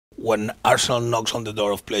when Arsenal knocks on the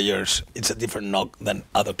door of players, it's a different knock than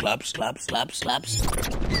other clubs.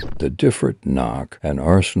 The Different Knock, an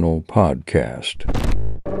Arsenal podcast.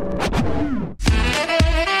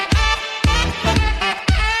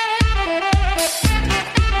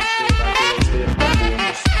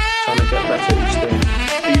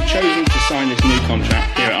 You've chosen to sign this new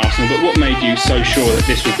contract here at Arsenal, but what made you so sure that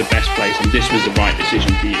this was the best place and this was the right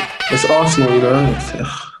decision for you? It's Arsenal, you know.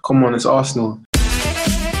 Come on, it's Arsenal.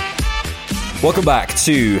 Welcome back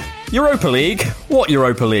to Europa League. What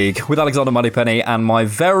Europa League? With Alexander Moneypenny and my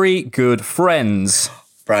very good friends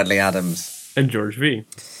Bradley Adams And George V.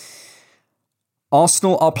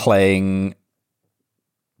 Arsenal are playing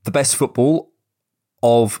the best football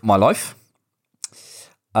of my life.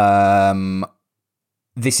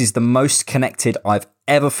 This is the most connected I've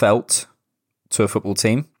ever felt to a football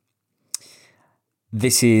team.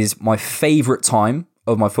 This is my favourite time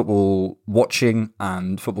of my football watching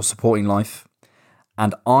and football supporting life.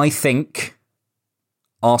 And I think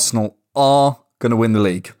Arsenal are going to win the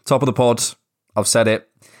league. Top of the pod, I've said it.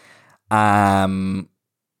 And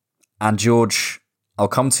George, I'll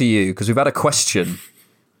come to you because we've had a question,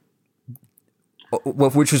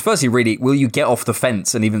 which was firstly really, will you get off the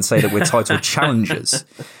fence and even say that we're title challengers?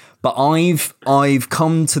 But I've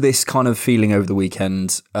come to this kind of feeling over the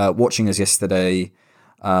weekend, watching us yesterday.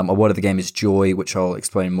 A word of the game is joy, which I'll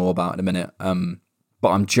explain more about in a minute. But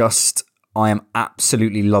I am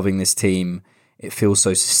absolutely loving this team. It feels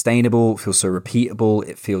so sustainable. It feels so repeatable.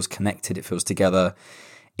 It feels connected. It feels together.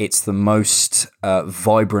 It's the most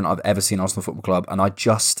vibrant I've ever seen Arsenal Football Club. And I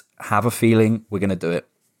just have a feeling we're going to do it.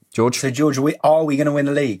 George? So, George, are we going to win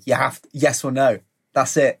the league? You have to, yes or no.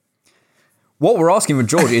 That's it. What we're asking with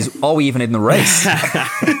George is, are we even in the race?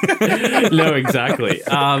 No, exactly.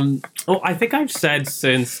 I think I've said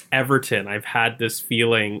since Everton, I've had this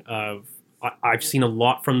feeling of I've seen a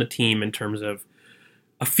lot from the team in terms of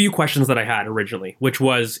a few questions that I had originally, which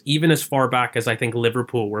was even as far back as I think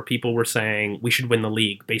Liverpool, where people were saying we should win the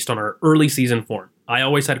league based on our early season form. I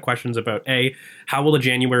always had questions about, how will the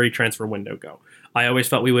January transfer window go? I always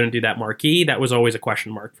felt we wouldn't do that marquee. That was always a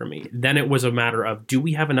question mark for me. Then it was a matter of, do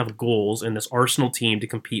we have enough goals in this Arsenal team to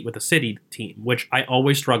compete with a City team, which I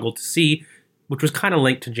always struggled to see, which was kind of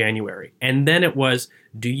linked to January. And then it was,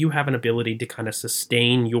 do you have an ability to kind of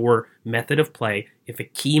sustain your method of play if a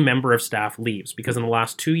key member of staff leaves? Because in the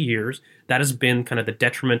last 2 years, that has been kind of the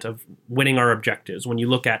detriment of winning our objectives. When you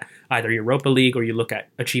look at either Europa League or you look at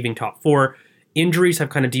achieving top four, injuries have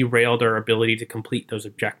kind of derailed our ability to complete those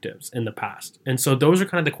objectives in the past. And so those are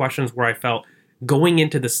kind of the questions where I felt going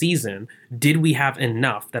into the season, did we have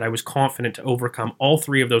enough that I was confident to overcome all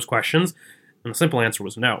three of those questions? And the simple answer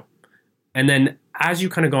was no. And then as you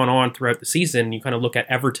kind of gone on throughout the season, you kind of look at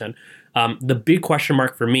Everton. The big question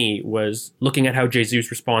mark for me was looking at how Jesus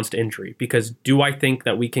responds to injury. Because do I think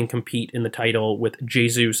that we can compete in the title with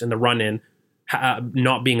Jesus in the run-in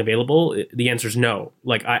not being available? The answer is no.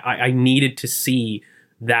 Like I needed to see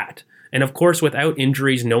that. And of course, without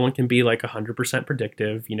injuries, no one can be like 100%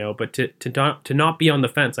 predictive, but to not be on the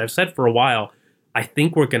fence, I've said for a while, I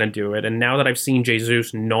think we're going to do it. And now that I've seen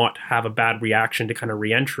Jesus not have a bad reaction to kind of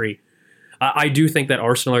re-entry, I do think that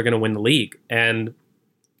Arsenal are going to win the league. And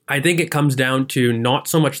I think it comes down to not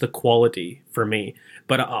so much the quality for me,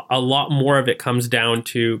 but a lot more of it comes down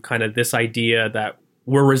to kind of this idea that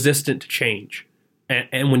we're resistant to change.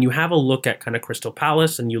 And when you have a look at kind of Crystal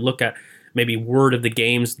Palace and you look at maybe word of the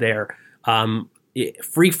games there,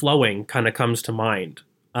 free flowing kind of comes to mind.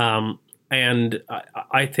 And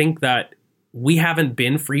I think that we haven't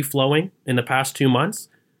been free flowing in the past 2 months,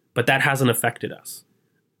 but that hasn't affected us.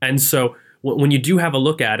 And so when you do have a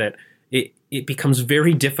look at it, it becomes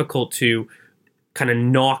very difficult to kind of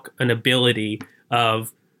knock an ability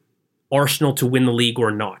of Arsenal to win the league or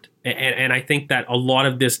not. And I think that a lot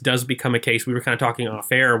of this does become a case, we were kind of talking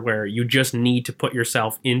off air, where you just need to put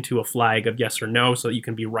yourself into a flag of yes or no so that you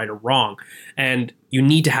can be right or wrong. And you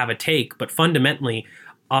need to have a take, but fundamentally,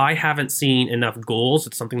 I haven't seen enough goals.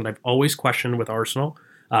 It's something that I've always questioned with Arsenal,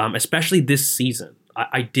 especially this season.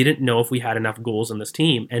 I didn't know if we had enough goals in this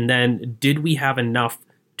team. And then did we have enough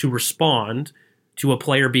to respond to a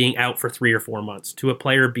player being out for 3 or 4 months, to a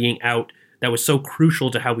player being out that was so crucial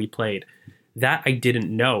to how we played? That I didn't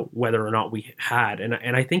know whether or not we had.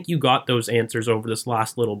 And I think you got those answers over this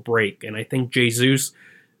last little break. And I think Jesus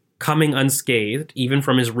coming unscathed, even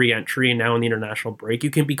from his re-entry and now in the international break, you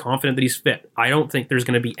can be confident that he's fit. I don't think there's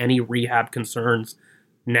going to be any rehab concerns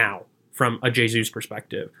now from a Jesus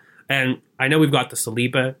perspective. And I know we've got the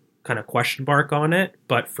Saliba kind of question mark on it,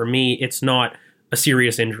 but for me, it's not a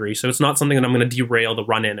serious injury. So it's not something that I'm going to derail the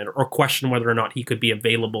run-in or question whether or not he could be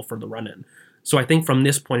available for the run-in. So I think from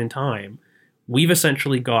this point in time, we've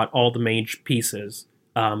essentially got all the main pieces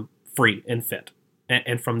free and fit.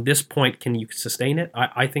 And from this point, can you sustain it?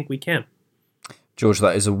 I think we can. George,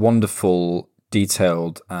 that is a wonderful,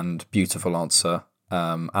 detailed and beautiful answer.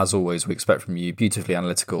 As always, we expect from you, beautifully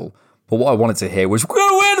analytical. But what I wanted to hear was, we're going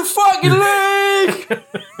to win the fucking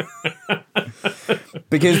league!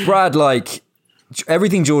 Because Brad, like,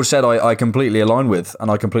 everything George said, I completely align with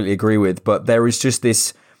and I completely agree with. But there is just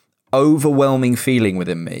this overwhelming feeling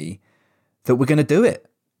within me that we're going to do it,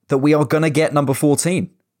 that we are going to get number 14.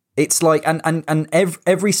 It's like, and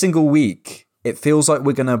every single week, it feels like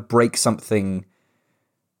we're going to break something.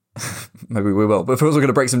 Maybe we will, but it feels like we're going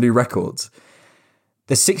to break some new records.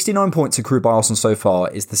 The 69 points accrued by Arsenal so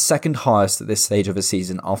far is the second highest at this stage of the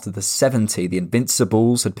season after the 70 the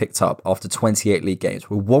Invincibles had picked up after 28 league games.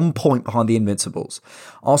 We're 1 point behind the Invincibles.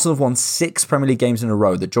 Arsenal have won 6 Premier League games in a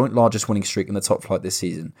row, the joint largest winning streak in the top flight this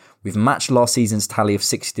season. We've matched last season's tally of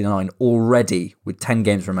 69 already with 10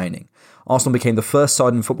 games remaining. Arsenal became the first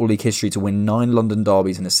side in Football League history to win 9 London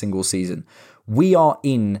derbies in a single season. We are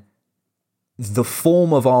in the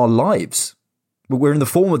form of our lives. We're in the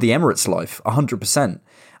form of the Emirates life, 100%.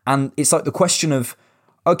 And it's like the question of,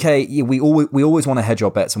 okay, yeah, we always want to hedge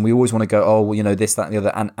our bets and we always want to go, oh, well, you know, this, that, and the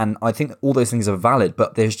other. And I think all those things are valid,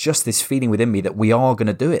 but there's just this feeling within me that we are going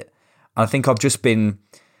to do it. And I think I've drunk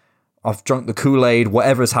the Kool-Aid,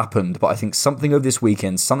 whatever has happened, but I think something over this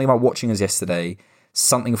weekend, something about watching us yesterday,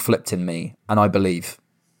 something flipped in me, and I believe.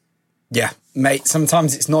 Yeah, mate,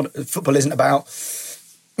 sometimes it's not, football isn't about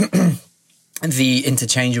the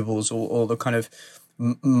interchangeables or the kind of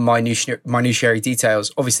minutiae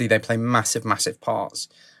details. Obviously, they play massive parts.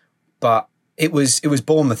 But it was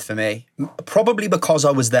Bournemouth for me, probably because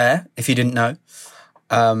I was there, if you didn't know.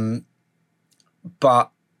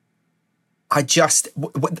 But I just,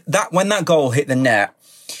 when that goal hit the net,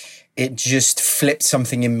 it just flipped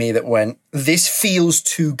something in me that went, this feels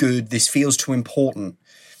too good, this feels too important.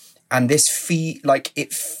 And this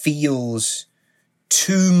it feels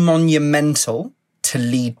too monumental to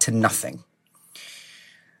lead to nothing.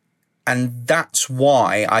 And that's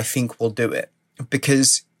why I think we'll do it.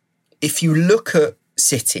 Because if you look at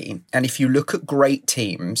City and if you look at great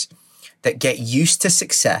teams that get used to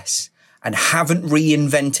success and haven't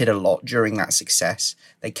reinvented a lot during that success,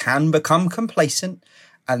 they can become complacent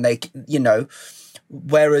and they, you know,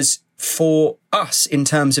 whereas for us in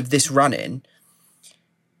terms of this run-in,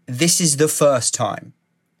 this is the first time.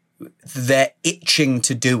 They're itching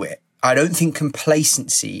to do it. I don't think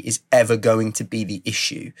complacency is ever going to be the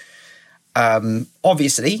issue.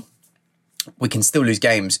 Obviously, we can still lose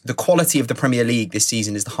games. The quality of the Premier League this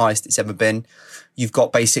season is the highest it's ever been. You've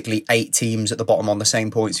got basically 8 teams at the bottom on the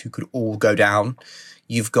same points who could all go down.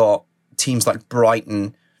 You've got teams like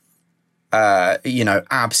Brighton,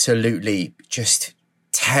 absolutely just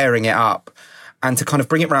tearing it up. And to kind of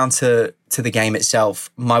bring it round to the game itself,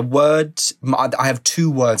 I have 2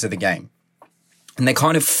 words of the game. And they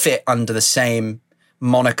kind of fit under the same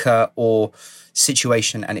moniker or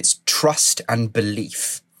situation, and it's trust and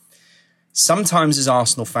belief. Sometimes as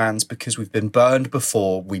Arsenal fans, because we've been burned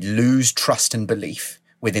before, we lose trust and belief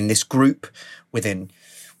within this group, within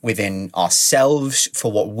ourselves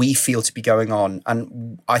for what we feel to be going on.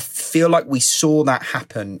 And I feel like we saw that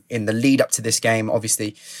happen in the lead up to this game.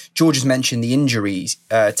 Obviously, George has mentioned the injuries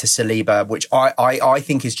to Saliba, which I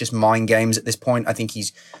think is just mind games at this point. I think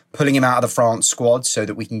he's pulling him out of the France squad so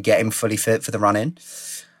that we can get him fully fit for the run-in.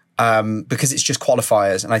 Because it's just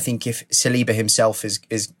qualifiers, and I think if Saliba himself is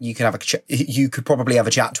you could probably have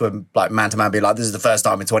a chat to him like man to man, be like, this is the first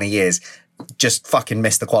time in 20 years, just fucking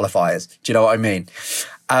miss the qualifiers. Do you know what I mean?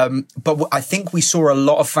 But I think we saw a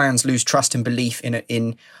lot of fans lose trust and belief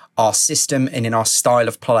in our system and in our style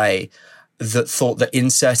of play, that thought that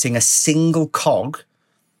inserting a single cog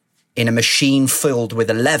in a machine filled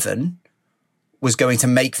with 11 was going to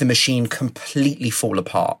make the machine completely fall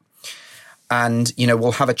apart. And, you know,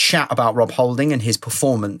 we'll have a chat about Rob Holding and his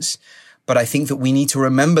performance. But I think that we need to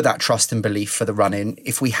remember that trust and belief for the run-in.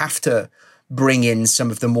 If we have to bring in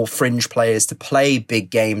some of the more fringe players to play big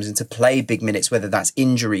games and to play big minutes, whether that's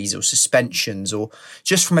injuries or suspensions or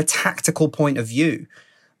just from a tactical point of view,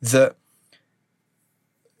 that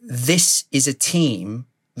this is a team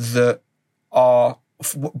that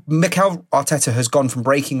Mikel Arteta has gone from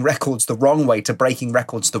breaking records the wrong way to breaking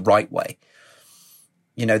records the right way.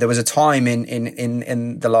 You know, there was a time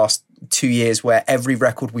in the last 2 years where every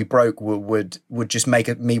record we broke would just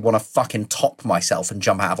make me want to fucking top myself and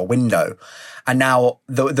jump out of a window. And now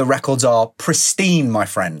the records are pristine, my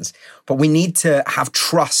friends. But we need to have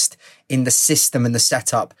trust in the system and the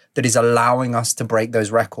setup that is allowing us to break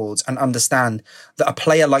those records, and understand that a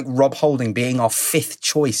player like Rob Holding being our 5th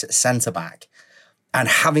choice at centre-back and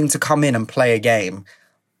having to come in and play a game,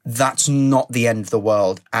 that's not the end of the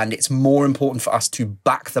world. And it's more important for us to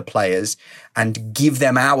back the players and give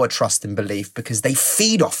them our trust and belief, because they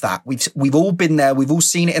feed off that. We've all been there. We've all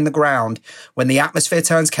seen it in the ground. When the atmosphere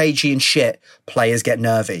turns cagey and shit, players get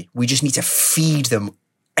nervy. We just need to feed them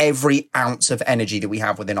every ounce of energy that we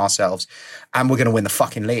have within ourselves, and we're going to win the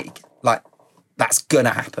fucking league. Like, that's going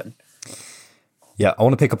to happen. Yeah, I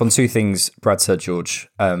want to pick up on 2 things Brad said, George.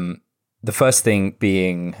 The first thing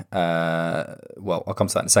being, well, I'll come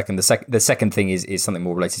to that in a second. The second thing is something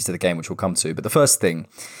more related to the game, which we'll come to. But the first thing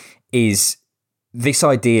is this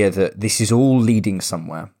idea that this is all leading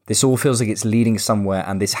somewhere. This all feels like it's leading somewhere,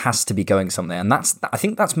 and this has to be going somewhere. And I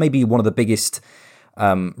think that's maybe one of the biggest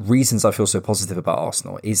reasons I feel so positive about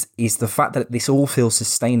Arsenal is the fact that this all feels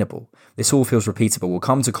sustainable. This all feels repeatable. We'll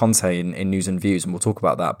come to Conte in news and views, and we'll talk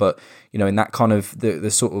about that. But in that kind of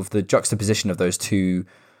the sort of the juxtaposition of those two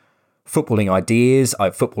footballing ideas,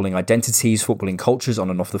 footballing identities, footballing cultures on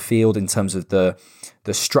and off the field, in terms of the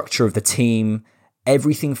structure of the team,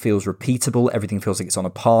 everything feels repeatable. Everything feels like it's on a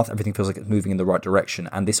path. Everything feels like it's moving in the right direction,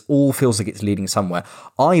 and this all feels like it's leading somewhere.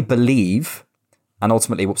 I believe. And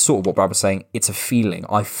ultimately, what Brad was saying, it's a feeling.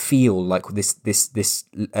 I feel like this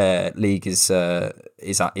league is ours,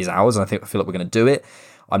 and I feel like we're going to do it.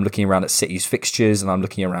 I'm looking around at City's fixtures, and I'm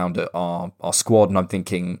looking around at our squad, and I'm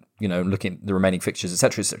thinking, looking at the remaining fixtures,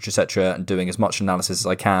 etc., etc., etc., and doing as much analysis as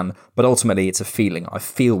I can. But ultimately, it's a feeling. I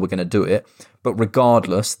feel we're going to do it. But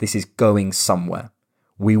regardless, this is going somewhere.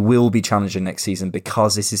 We will be challenging next season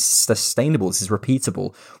because this is sustainable. This is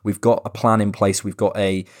repeatable. We've got a plan in place. We've got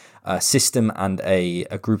a system and a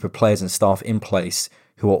group of players and staff in place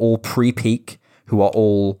who are all pre-peak, who are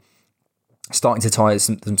all starting to tie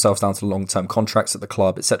themselves down to long-term contracts at the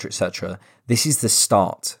club, etc., etc. This is the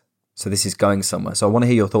start. So this is going somewhere. So I want to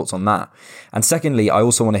hear your thoughts on that. And secondly, I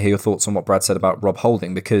also want to hear your thoughts on what Brad said about Rob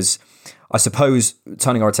Holding, because I suppose,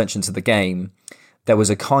 turning our attention to the game, there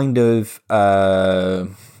was a kind of a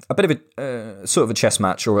bit of a sort of a chess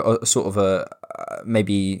match, or a sort of a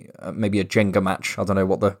maybe a Jenga match. I don't know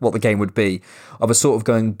what the game would be, of a sort of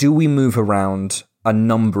going, do we move around a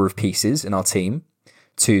number of pieces in our team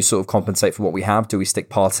to sort of compensate for what we have? Do we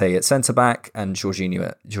stick Partey at centre back and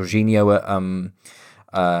Jorginho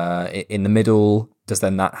in the middle? Does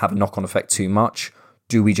then that have a knock on effect too much?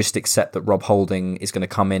 Do we just accept that Rob Holding is going to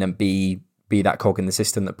come in and be that cog in the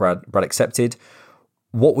system that Brad accepted?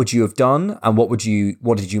 What would you have done, and what did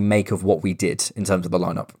you make of what we did in terms of the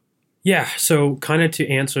lineup? Yeah, so kind of to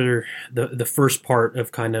answer the first part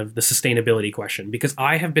of kind of the sustainability question, because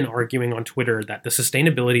I have been arguing on Twitter that the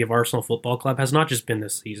sustainability of Arsenal Football Club has not just been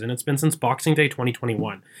this season, it's been since Boxing Day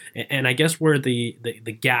 2021. And I guess where the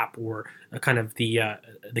gap, or kind of the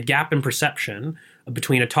gap in perception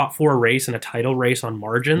between a top 4 race and a title race on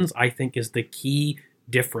margins, I think is the key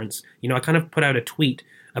difference. I kind of put out a tweet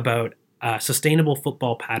about sustainable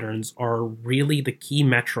football patterns are really the key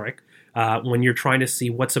metric when you're trying to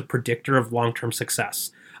see what's a predictor of long-term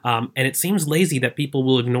success. And it seems lazy that people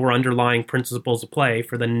will ignore underlying principles of play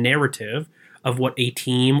for the narrative of what a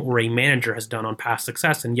team or a manager has done on past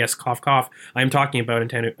success. And yes, cough, cough, I'm talking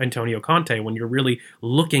about Antonio Conte, when you're really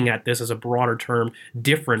looking at this as a broader term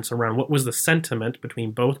difference around what was the sentiment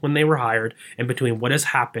between both when they were hired and between what has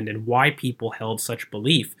happened and why people held such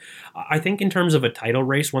belief. I think in terms of a title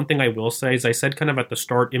race, one thing I will say is I said kind of at the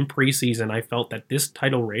start in preseason, I felt that this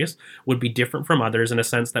title race would be different from others in a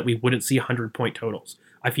sense that we wouldn't see 100-point totals.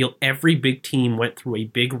 I feel every big team went through a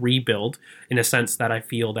big rebuild, in a sense that I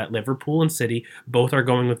feel that Liverpool and City both are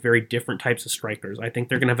going with very different types of strikers. I think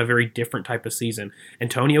they're going to have a very different type of season.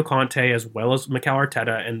 Antonio Conte, as well as Mikel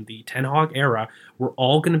Arteta and the Ten Hag era, were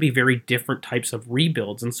all going to be very different types of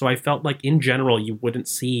rebuilds. And so I felt like in general, you wouldn't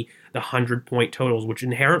see the 100-point totals, which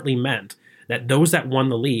inherently meant that those that won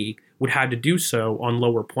the league would have to do so on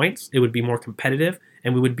lower points. It would be more competitive,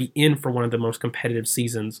 and we would be in for one of the most competitive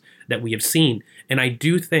seasons that we have seen. And I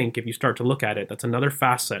do think, if you start to look at it, that's another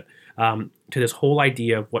facet to this whole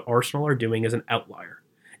idea of what Arsenal are doing as an outlier.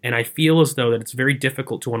 And I feel as though that it's very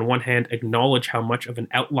difficult to, on one hand, acknowledge how much of an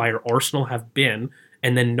outlier Arsenal have been,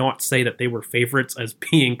 and then not say that they were favorites as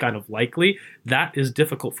being kind of likely. That is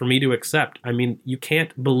difficult for me to accept. I mean, you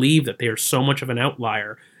can't believe that they are so much of an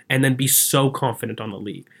outlier and then be so confident on the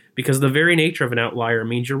league, because the very nature of an outlier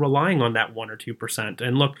means you're relying on that 1 or 2%.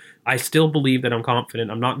 And look, I still believe that I'm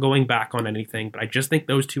confident. I'm not going back on anything, but I just think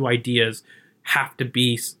those two ideas have to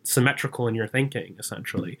be symmetrical in your thinking,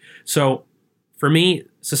 essentially. So For me,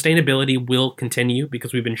 sustainability will continue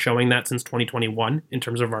because we've been showing that since 2021 in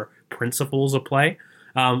terms of our principles of play.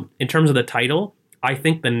 In terms of the title, I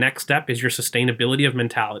think the next step is your sustainability of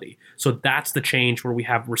mentality. So that's the change where we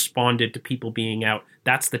have responded to people being out.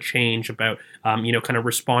 That's the change about, kind of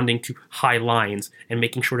responding to high lines and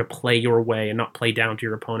making sure to play your way and not play down to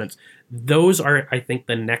your opponents. Those are, I think,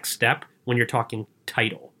 the next step when you're talking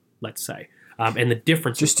title, let's say, and the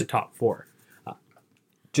difference is the top four.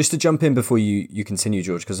 Just to jump in before you continue,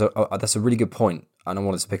 George, because that's a really good point, and I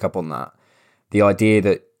wanted to pick up on that. The idea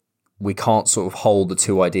that we can't sort of hold the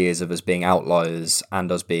two ideas of us being outliers and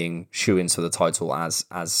us being shoo-ins for the title as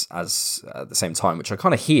at the same time, which I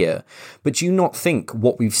kind of hear. But do you not think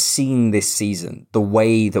what we've seen this season, the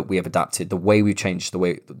way that we have adapted, the way we've changed the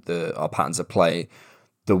way our patterns of play,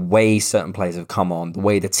 the way certain players have come on, the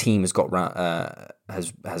way the team has got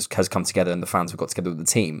has come together and the fans have got together with the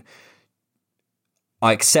team?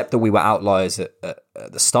 I accept that we were outliers at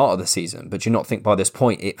the start of the season, but do you not think by this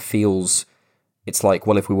point it's like,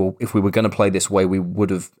 well, if we were going to play this way, we would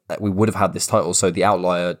have had this title. So the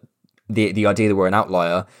outlier, the idea that we're an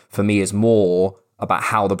outlier for me is more about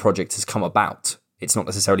how the project has come about. It's not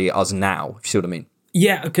necessarily us now. If you see what I mean?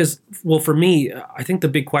 Yeah, because for me, I think the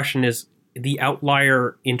big question is the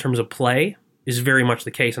outlier in terms of play is very much the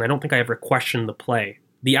case, and I don't think I ever questioned the play.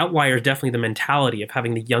 The outlier is definitely the mentality of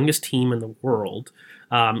having the youngest team in the world,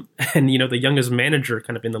 and the youngest manager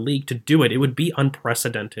kind of in the league to do it. It would be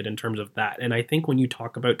unprecedented in terms of that. And I think when you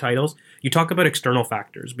talk about titles, you talk about external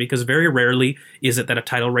factors, because very rarely is it that a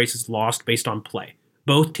title race is lost based on play.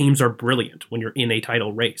 Both teams are brilliant when you're in a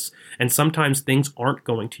title race, and sometimes things aren't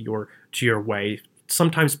going to your way.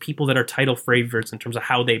 Sometimes people that are title favorites in terms of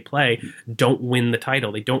how they play don't win the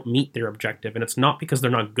title. They don't meet their objective. And it's not because they're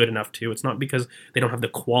not good enough to. It's not because they don't have the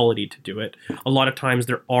quality to do it. A lot of times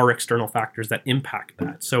there are external factors that impact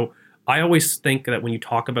that. So I always think that when you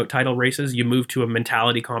talk about title races, you move to a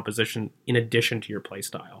mentality composition in addition to your play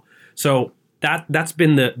style. So that's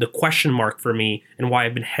been the question mark for me and why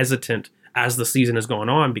I've been hesitant as the season has gone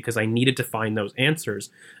on, because I needed to find those answers.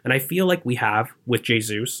 And I feel like we have with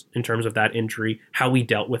Jesus in terms of that injury, how we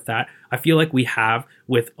dealt with that. I feel like we have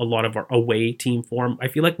with a lot of our away team form. I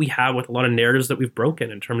feel like we have with a lot of narratives that we've broken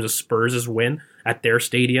in terms of Spurs' win at their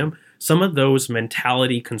stadium. Some of those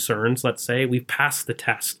mentality concerns, let's say, we've passed the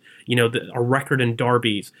test. Our record in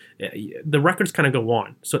derbies, the records kind of go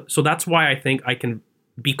on. So that's why I think I can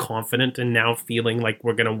be confident in now feeling like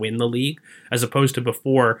we're going to win the league, as opposed to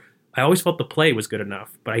before. I always felt the play was good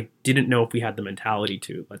enough, but I didn't know if we had the mentality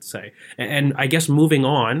to, let's say. And I guess moving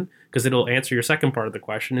on, because it'll answer your second part of the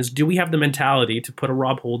question, is do we have the mentality to put a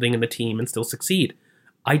Rob Holding in the team and still succeed?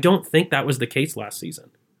 I don't think that was the case last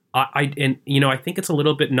season. I think it's a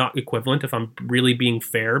little bit not equivalent, if I'm really being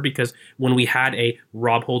fair, because when we had a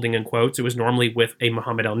Rob Holding in quotes, it was normally with a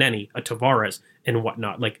Mohamed El Neni, a Tavares, and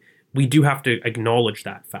whatnot. Like, we do have to acknowledge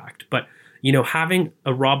that fact. But having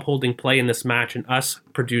a Rob Holding play in this match and us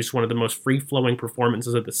produce one of the most free-flowing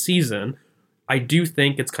performances of the season, I do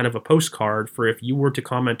think it's kind of a postcard for if you were to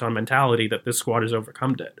comment on mentality that this squad has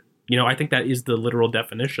overcome it. I think that is the literal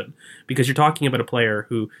definition, because you're talking about a player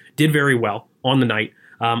who did very well on the night,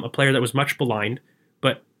 a player that was much maligned,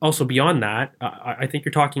 but also beyond that, I think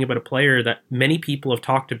you're talking about a player that many people have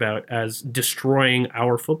talked about as destroying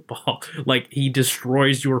our football. Like, he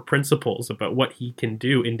destroys your principles about what he can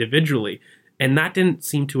do individually. And that didn't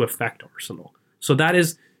seem to affect Arsenal. So that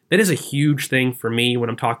is a huge thing for me when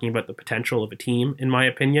I'm talking about the potential of a team, in my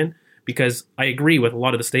opinion, because I agree with a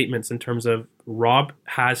lot of the statements in terms of Rob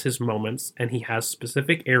has his moments and he has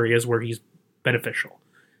specific areas where he's beneficial.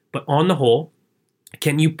 But on the whole,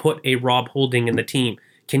 can you put a Rob Holding in the team?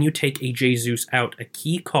 Can you take a Jesus out, a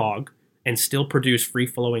key cog, and still produce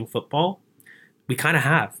free-flowing football? We kind of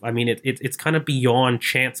have. I mean, it's kind of beyond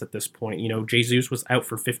chance at this point. Jesus was out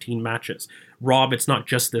for 15 matches. Rob, it's not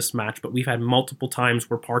just this match, but we've had multiple times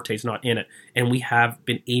where Partey's not in it, and we have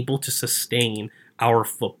been able to sustain our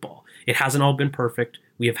football. It hasn't all been perfect.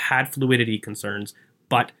 We have had fluidity concerns,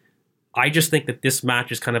 but I just think that this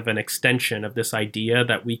match is kind of an extension of this idea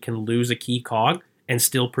that we can lose a key cog and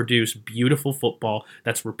still produce beautiful football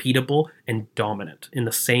that's repeatable and dominant in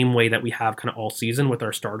the same way that we have kind of all season with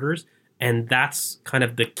our starters. And that's kind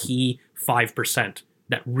of the key 5%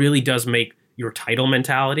 that really does make your title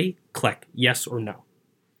mentality click, yes or no.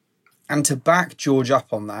 And to back George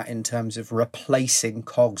up on that in terms of replacing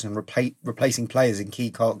cogs and replacing players in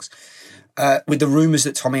key cogs, with the rumours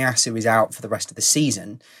that Tomiyasu is out for the rest of the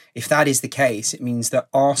season, if that is the case, it means that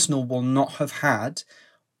Arsenal will not have had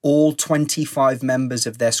all 25 members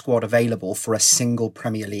of their squad available for a single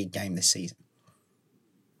Premier League game this season.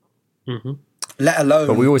 Mm-hmm. let alone.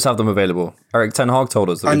 But we always have them available. Eric Ten Hag told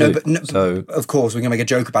us that I we know, do. but no, So of course, we're going to make a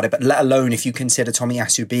joke about it, but let alone if you consider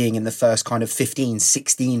Tomiyasu being in the first kind of 15,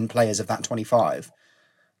 16 players of that 25,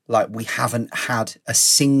 like we haven't had a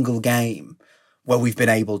single game where we've been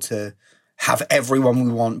able to have everyone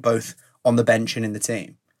we want both on the bench and in the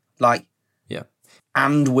team. Like, yeah.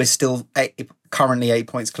 And we're still currently 8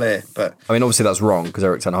 points clear. But I mean, obviously that's wrong because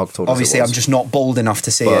Eric Ten Hag told us obviously it was. I'm just not bold enough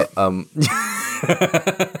to see it.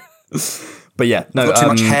 But yeah, no, I've got too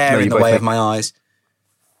much hair in the way make, of my eyes.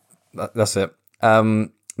 That's it. No,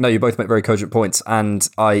 you both make very cogent points, and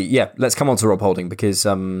let's come on to Rob Holding because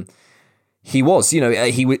he was,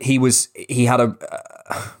 he had a.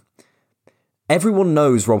 Everyone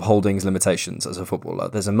knows Rob Holding's limitations as a footballer.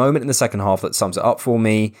 There's a moment in the second half that sums it up for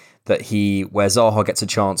me where Zaha gets a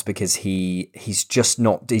chance because he just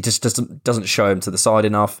doesn't show him to the side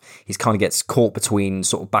enough. He's kind of gets caught between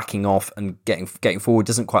sort of backing off and getting forward,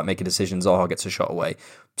 doesn't quite make a decision. Zaha gets a shot away.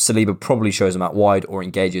 Saliba probably shows him out wide or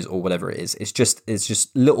engages or whatever it is. It's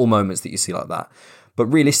just little moments that you see like that. But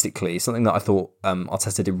realistically, something that I thought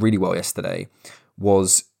Arteta did really well yesterday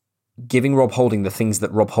was giving Rob Holding the things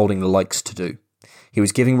that Rob Holding likes to do. He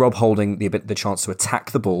was giving Rob Holding the chance to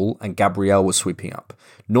attack the ball, and Gabriel was sweeping up.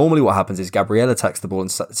 Normally what happens is Gabriel attacks the ball and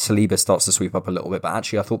Saliba starts to sweep up a little bit, but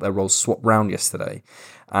actually I thought their roles swapped round yesterday,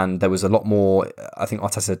 and there was a lot more. I think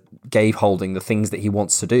Arteta gave Holding the things that he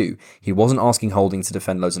wants to do. He wasn't asking Holding to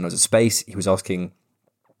defend loads and loads of space. He was asking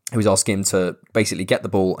him to basically get the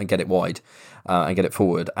ball and get it wide and get it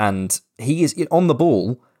forward, and he is on the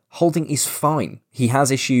ball. Holding is fine. He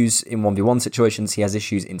has issues in 1v1 situations. He has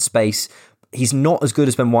issues in space. He's not as good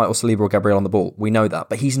as Ben White or Saliba or Gabriel on the ball. We know that,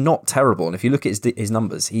 but he's not terrible. And if you look at his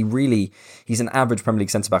numbers, he's an average Premier League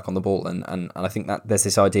centre-back on the ball. And I think that there's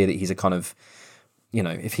this idea that he's a kind of,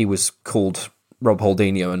 if he was called Rob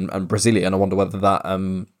Holdinho and Brazilian, I wonder whether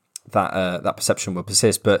that perception would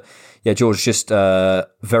persist. But yeah, George, just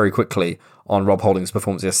very quickly on Rob Holding's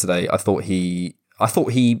performance yesterday, I thought he,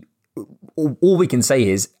 all we can say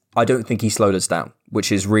is, I don't think he slowed us down,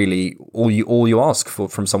 which is really all you ask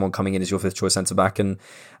from someone coming in as your fifth choice centre back. And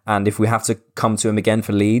if we have to come to him again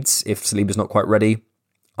for Leeds, if Saliba's not quite ready,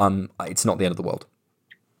 it's not the end of the world.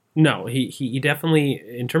 No, he definitely,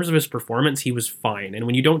 in terms of his performance, he was fine. And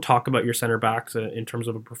when you don't talk about your center backs in terms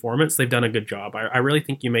of a performance, they've done a good job. I really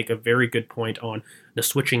think you make a very good point on the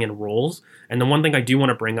switching in roles. And the one thing I do want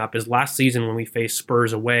to bring up is last season when we faced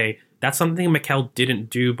Spurs away, that's something Mikel didn't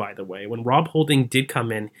do, by the way. When Rob Holding did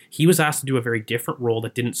come in, he was asked to do a very different role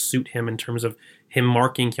that didn't suit him in terms of him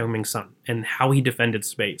marking Heung-min Son and how he defended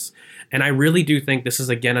space. And I really do think this is,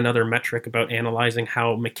 again, another metric about analyzing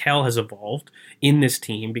how Mikel has evolved in this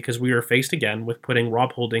team, because we are faced again with putting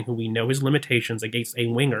Rob Holding, who we know his limitations, against a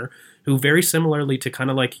winger who, very similarly to kind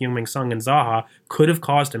of like Heung-min Son and Zaha, could have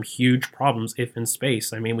caused him huge problems if in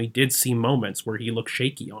space. I mean, we did see moments where he looked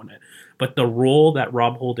shaky on it. But the role that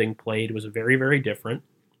Rob Holding played was very, very different.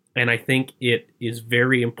 And I think it is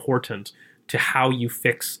very important to how you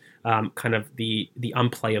fix kind of the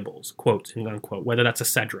unplayables, quote and unquote, whether that's a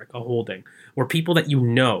Cedric, a Holding, or people that you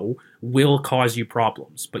know will cause you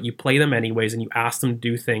problems, but you play them anyways and you ask them to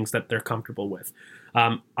do things that they're comfortable with.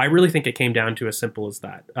 I really think it came down to as simple as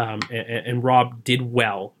that. And Rob did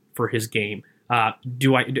well for his game. Am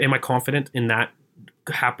I confident in that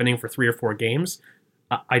happening for 3 or 4 games?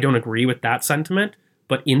 I don't agree with that sentiment,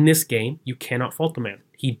 but in this game, you cannot fault the man.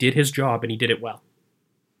 He did his job and he did it well.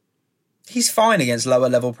 He's fine against lower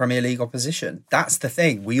level Premier League opposition. That's the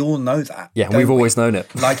thing. We all know that. Yeah, we've always known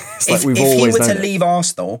it. Like, if he were to leave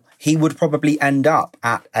Arsenal, he would probably end up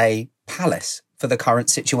at a Palace for the current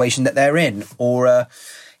situation that they're in, or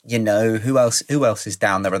who else is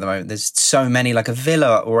down there at the moment? There's so many, like a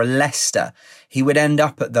Villa or a Leicester. He would end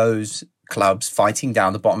up at those clubs fighting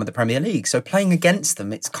down the bottom of the Premier League. So playing against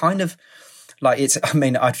them, it's kind of like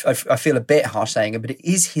I feel a bit harsh saying it, but it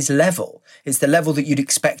is his level. It's the level that you'd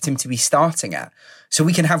expect him to be starting at. So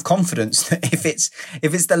we can have confidence that if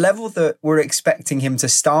it's the level that we're expecting him to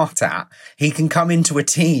start at, he can come into a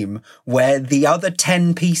team where the other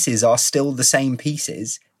 10 pieces are still the same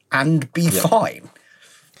pieces and be fine.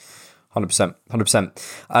 100%.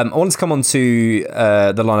 I wanted to come on to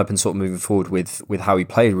the lineup and sort of moving forward with how he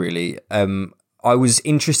played, really. I was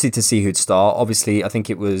interested to see who'd start. Obviously, I think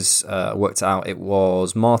it was worked out. It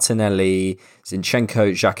was Martinelli,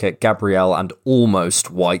 Zinchenko, Xhaka, Gabriel, and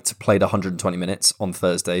almost White played 120 minutes on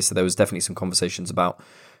Thursday. So there was definitely some conversations about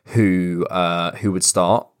who would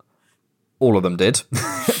start. All of them did,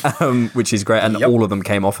 which is great. And all of them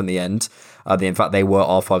came off in the end. In fact, they were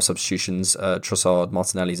our 5 substitutions, Trossard,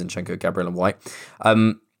 Martinelli, Zinchenko, Gabriel and White.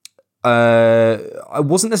 I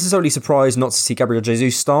wasn't necessarily surprised not to see Gabriel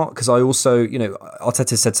Jesus start, because I also,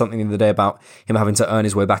 Arteta said something the other day about him having to earn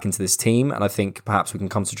his way back into this team, and I think perhaps we can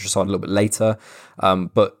come to Trossard a little bit later.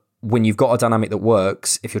 But when you've got a dynamic that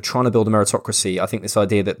works, if you're trying to build a meritocracy, I think this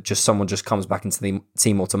idea that someone just comes back into the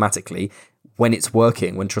team automatically, when it's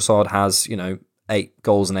working, when Trossard has, 8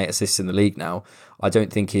 goals and 8 assists in the league now, I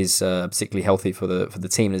don't think is particularly healthy for the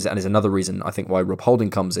team, and is another reason I think why Rob Holding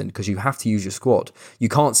comes in, because you have to use your squad. You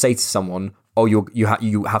can't say to someone, "Oh, you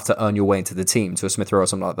have to earn your way into the team," to a Smith Rowe or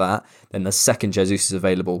something like that. Then the second Jesus is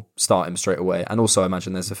available, start him straight away. And also, I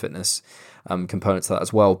imagine there's a fitness component to that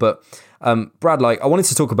as well. But Brad, I wanted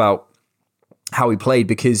to talk about how he played,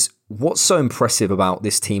 because what's so impressive about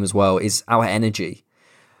this team as well is our energy.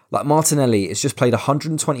 Like, Martinelli has just played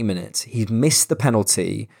 120 minutes. He's missed the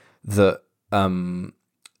penalty that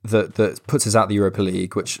puts us out the Europa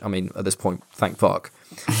League, which, I mean, at this point, thank fuck.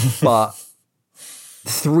 But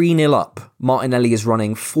 3-0 up, Martinelli is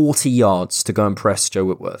running 40 yards to go and press Joe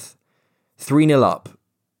Whitworth. 3-0 up,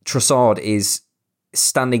 Trossard is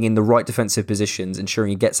standing in the right defensive positions, ensuring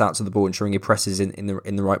he gets out to the ball, ensuring he presses in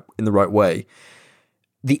the right way.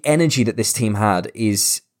 The energy that this team had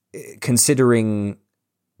is, considering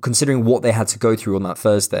what they had to go through on that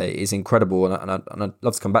Thursday, is incredible, and I'd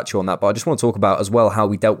love to come back to you on that. But I just want to talk about as well how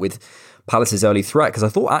we dealt with Palace's early threat, because I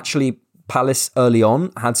thought actually Palace early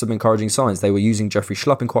on had some encouraging signs. They were using Jeffrey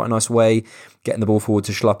Schlupp in quite a nice way, getting the ball forward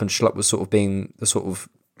to Schlupp, and Schlupp was sort of being the sort of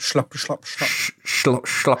Schlupper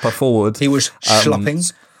forward. He was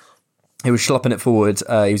schlupping. He was schlupping it forward.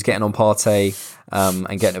 He was getting on Partey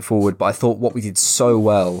and getting it forward. But I thought what we did so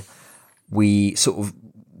well, we sort of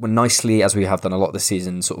were nicely, as we have done a lot this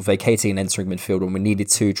season, sort of vacating and entering midfield when we needed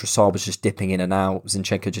to. Trossard was just dipping in and out.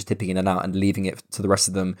 Zinchenko just dipping in and out and leaving it to the rest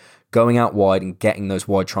of them, going out wide and getting those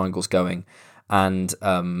wide triangles going. And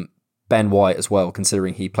Ben White as well,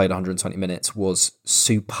 considering he played 120 minutes, was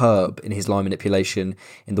superb in his line manipulation,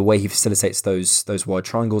 in the way he facilitates those wide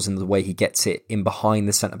triangles, and the way he gets it in behind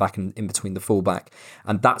the centre-back and in between the full-back.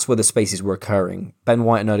 And that's where the spaces were occurring. Ben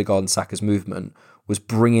White and Odegaard and Saka's movement was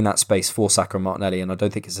bringing that space for Saka and Martinelli, and I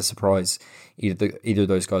don't think it's a surprise either of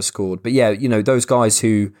those guys scored. But yeah, those guys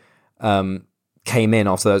who came in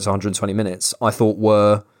after those 120 minutes, I thought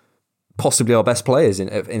were possibly our best players,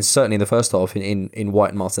 in certainly in the first half, in White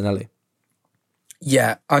and Martinelli.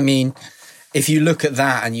 Yeah, I mean, if you look at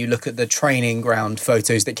that and you look at the training ground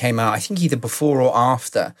photos that came out, I think either before or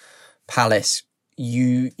after Palace,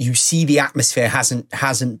 you see the atmosphere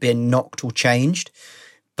hasn't been knocked or changed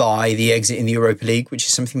by the exit in the Europa League, which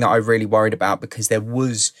is something that I really worried about, because there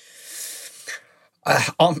was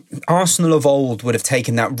Arsenal of old would have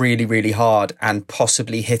taken that really, really hard and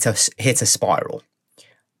possibly hit a spiral.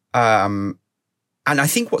 And I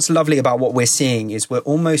think what's lovely about what we're seeing is we're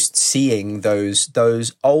almost seeing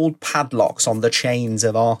those old padlocks on the chains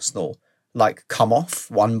of Arsenal come off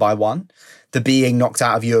one by one. The being knocked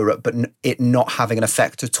out of Europe, but it not having an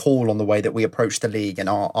effect at all on the way that we approach the league and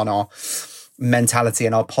on our mentality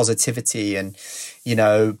and our positivity, and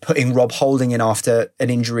putting Rob Holding in after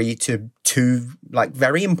an injury to two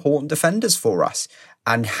very important defenders for us,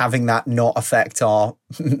 and having that not affect our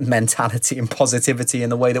mentality and positivity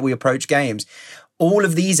in the way that we approach games. All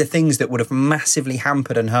of these are things that would have massively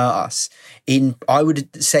hampered and hurt us I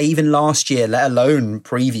would say, even last year, let alone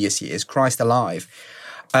previous years, Christ alive.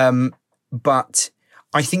 But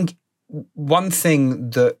I think one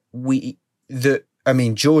thing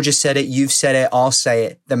George has said it, you've said it, I'll say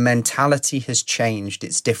it. The mentality has changed.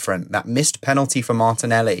 It's different. That missed penalty for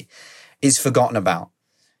Martinelli is forgotten about.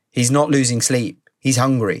 He's not losing sleep. He's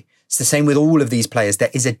hungry. It's the same with all of these players.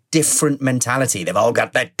 There is a different mentality. They've all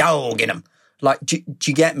got that dog in them. Do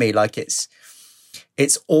you get me?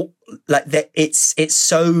 It's all it's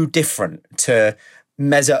so different to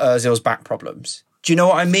Mesut Ozil's back problems. Do you know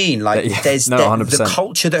what I mean? There's 100%. The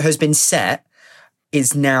culture that has been set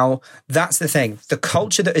is now, that's the thing. The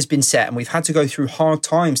culture that has been set, and we've had to go through hard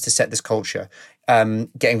times to set this culture.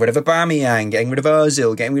 Getting rid of Aubameyang, getting rid of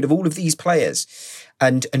Ozil, getting rid of all of these players,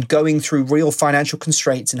 and going through real financial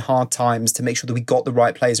constraints and hard times to make sure that we got the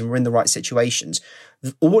right players and we're in the right situations.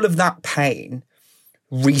 All of that pain,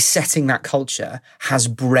 resetting that culture, has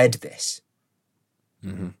bred this.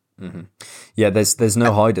 Mm-hmm. Mm-hmm. Yeah, there's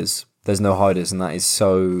no hiders. There's no hiders, and that is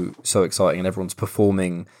so exciting, and everyone's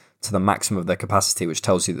performing to the maximum of their capacity, which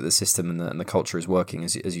tells you that the system and the culture is working,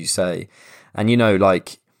 as you say. And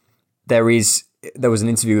there was an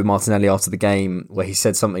interview with Martinelli after the game where he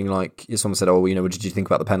said something like, someone said, "Oh, what did you think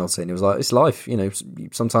about the penalty?" And he was like, "It's life.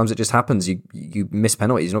 Sometimes it just happens. You miss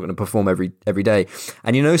penalties. You're not going to perform every day."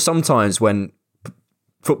 And sometimes when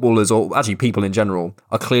footballers, or actually people in general,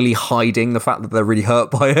 are clearly hiding the fact that they're really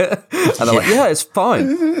hurt by it. And they're like, yeah, it's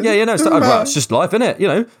fine. Yeah, no, it's just life, isn't it? You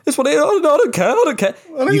know, it's what it is. I don't care.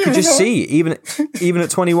 You could just see, even at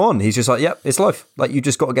 21, he's just like, yep, it's life. Like, you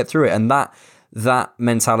just got to get through it. And that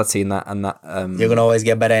mentality and that you're going to always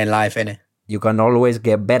get better in life, innit? You can always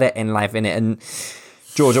get better in life, innit? And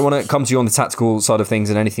George, I want to come to you on the tactical side of things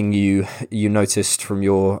and anything you noticed from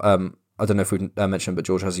your I don't know if we mentioned, but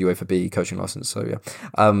George has a UEFA B coaching license, so yeah.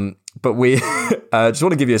 But we just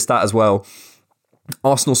want to give you a stat as well.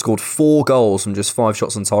 Arsenal scored 4 goals from just 5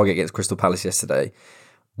 shots on target against Crystal Palace yesterday.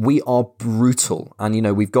 We are brutal, and you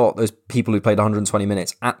know we've got those people who played 120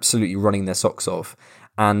 minutes absolutely running their socks off.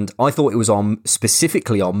 And I thought it was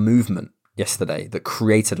specifically our movement yesterday that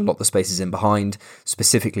created a lot of the spaces in behind.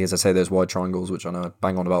 Specifically, as I say, those wide triangles, which I know I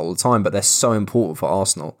bang on about all the time, but they're so important for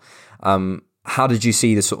Arsenal. How did you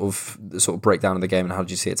see the sort of breakdown of the game, and how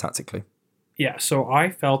did you see it tactically? Yeah, so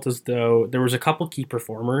I felt as though there was a couple key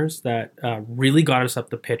performers that really got us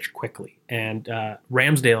up the pitch quickly, and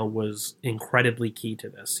Ramsdale was incredibly key to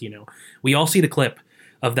this. You know, we all see the clip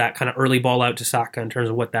of that kind of early ball out to Saka in terms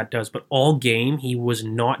of what that does. But all game, he was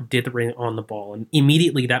not dithering on the ball. And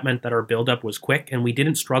immediately that meant that our buildup was quick and we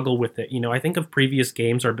didn't struggle with it. You know, I think of previous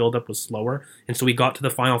games, our buildup was slower. And so we got to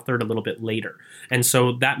the final third a little bit later. And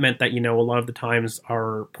so that meant that, you know, a lot of the times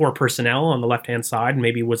our poor personnel on the left-hand side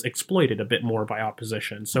maybe was exploited a bit more by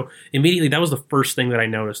opposition. So immediately that was the first thing that I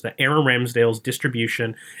noticed, that Aaron Ramsdale's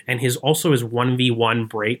distribution and his 1v1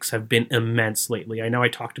 breaks have been immense lately. I know I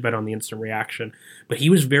talked about it on the instant reaction, but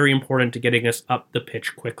he was very important to getting us up the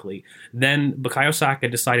pitch quickly. Then Bukayo Saka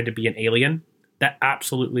decided to be an alien. That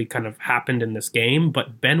absolutely kind of happened in this game,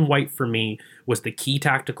 but Ben White for me was the key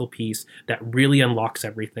tactical piece that really unlocks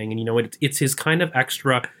everything. And you know, it's his kind of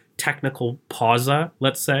extra technical pausa,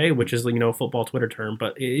 let's say, which is, you know, a football Twitter term,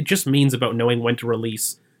 but it just means about knowing when to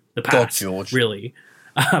release the pass. God, George. Really.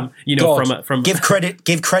 You know, God, from give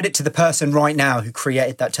credit to the person right now who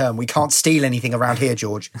created that term. We can't steal anything around here,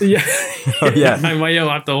 George. Yeah. Yeah. I might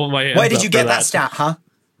have to hold my hands Where did up you for get that stat, huh?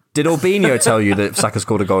 Did Albino tell you that Saka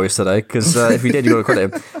scored a goal yesterday? Because if he did, you got to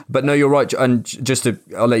credit him. But no, you're right. And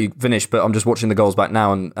I'll let you finish, but I'm just watching the goals back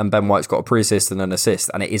now, and Ben White's got a pre-assist and an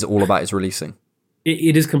assist, and it is all about his releasing.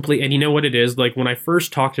 It is complete. And you know what it is? Like when I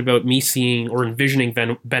first talked about me seeing or envisioning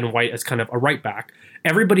Ben White as kind of a right back,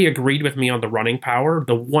 everybody agreed with me on the running power.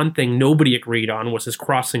 The one thing nobody agreed on was his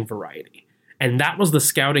crossing variety. And that was the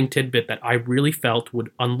scouting tidbit that I really felt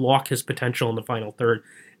would unlock his potential in the final third.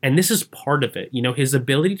 And this is part of it. You know, his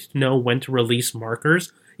ability to know when to release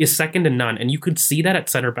markers is second to none. And you could see that at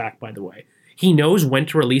center back, by the way. He knows when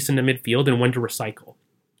to release into midfield and when to recycle.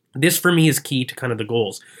 This, for me, is key to kind of the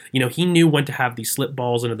goals. You know, he knew when to have these slip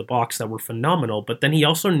balls into the box that were phenomenal, but then he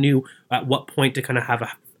also knew at what point to kind of have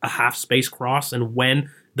a half space cross and when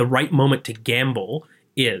the right moment to gamble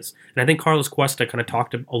is. And I think Carlos Cuesta kind of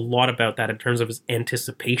talked a lot about that in terms of his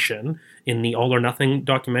anticipation in the All or Nothing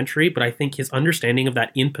documentary, but I think his understanding of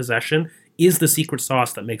that in possession is the secret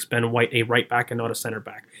sauce that makes Ben White a right back and not a center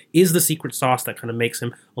back, is the secret sauce that kind of makes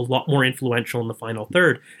him a lot more influential in the final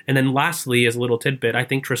third. And then lastly, as a little tidbit, I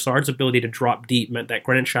think Trossard's ability to drop deep meant that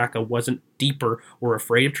Granit Xhaka wasn't deeper or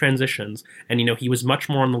afraid of transitions. And, you know, he was much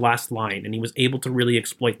more on the last line and he was able to really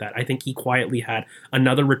exploit that. I think he quietly had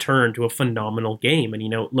another return to a phenomenal game. And, you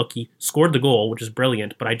know, look, he scored the goal, which is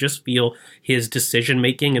brilliant, but I just feel his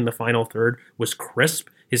decision-making in the final third was crisp.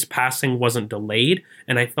 His passing wasn't delayed,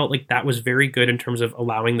 and I felt like that was very good in terms of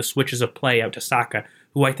allowing the switches of play out to Saka,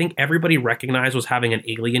 who I think everybody recognized was having an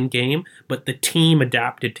alien game, but the team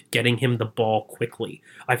adapted to getting him the ball quickly.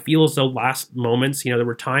 I feel as though last moments, you know, there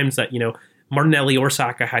were times that, you know, Martinelli or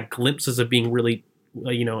Saka had glimpses of being really,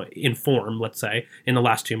 you know, in form, let's say, in the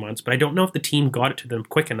last 2 months, but I don't know if the team got it to them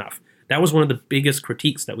quick enough. That was one of the biggest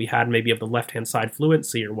critiques that we had maybe of the left-hand side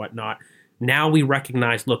fluency or whatnot. Now we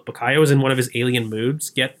recognize, look, Bukayo is in one of his alien moods.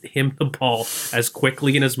 Get him the ball as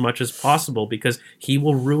quickly and as much as possible because he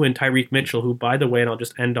will ruin Tyreek Mitchell, who, by the way, and I'll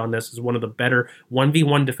just end on this, is one of the better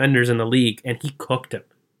 1v1 defenders in the league, and he cooked him.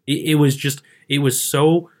 It was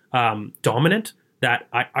so dominant that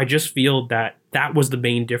I just feel that was the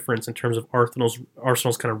main difference in terms of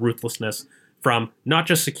Arsenal's kind of ruthlessness from not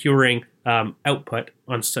just securing output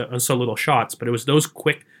on so little shots, but it was those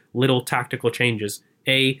quick little tactical changes.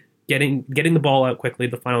 Getting the ball out quickly,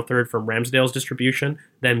 the final third from Ramsdale's distribution,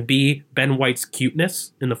 then B, Ben White's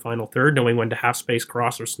cuteness in the final third, knowing when to half space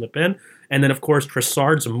cross or slip in, and then of course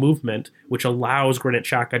Trossard's movement, which allows Granit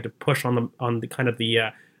Xhaka to push on the kind of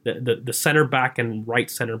the center back and right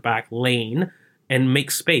center back lane and make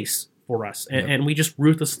space for us, and we just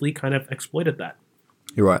ruthlessly kind of exploited that.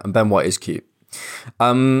 You're right, and Ben White is cute.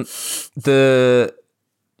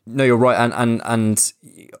 No, you're right, and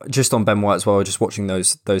just on Ben White as well. Just watching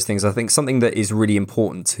those things, I think something that is really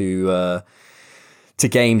important to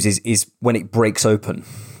games is when it breaks open.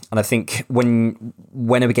 And I think when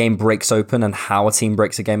a game breaks open and how a team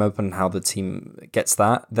breaks a game open and how the team gets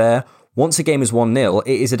that there, once a game is 1-0,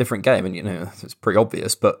 it is a different game. And, it's pretty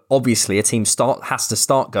obvious. But obviously, a team has to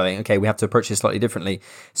start going, okay, we have to approach this slightly differently.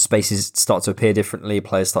 Spaces start to appear differently.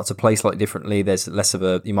 Players start to play slightly differently. There's less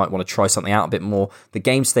of you might want to try something out a bit more. The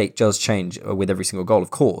game state does change with every single goal,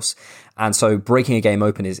 of course. And so breaking a game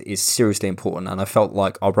open is seriously important. And I felt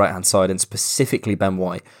like our right-hand side, and specifically Ben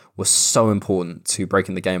White, was so important to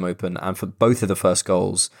breaking the game open. And for both of the first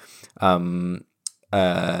goals, Ben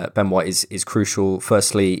White is crucial.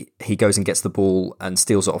 Firstly, he goes and gets the ball and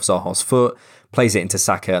steals it off Zaha's foot, plays it into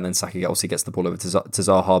Saka, and then Saka obviously gets the ball over to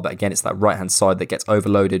Zaha. But again, it's that right-hand side that gets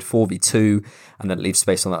overloaded, 4v2, and then it leaves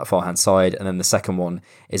space on that far-hand side. And then the second one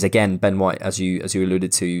is, again, Ben White, as you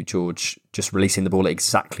alluded to, George, just releasing the ball at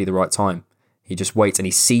exactly the right time. He just waits and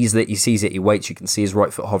he sees it, he waits, you can see his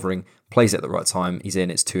right foot hovering, plays it at the right time, he's in,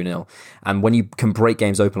 it's 2-0. And when you can break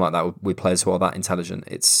games open like that with players who are that intelligent,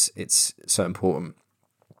 it's so important.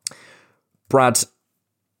 Brad,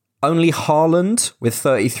 only Haaland with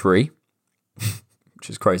 33, which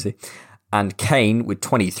is crazy, and Kane with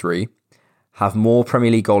 23 have more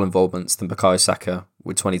Premier League goal involvements than Bukayo Saka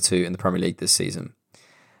with 22 in the Premier League this season.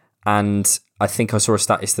 And I think I saw a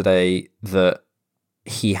stat yesterday that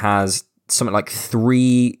he has something like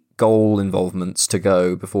 3 goal involvements to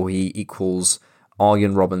go before he equals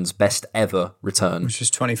Arjen Robben's best ever return, which is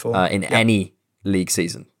 24 in any league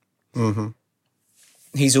season. Mm-hmm.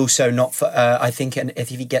 He's also not for, I think, if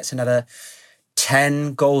he gets another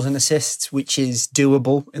 10 goals and assists, which is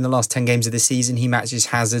doable in the last 10 games of the season, he matches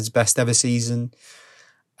Hazard's best ever season.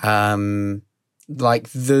 Like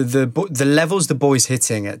the levels the boy's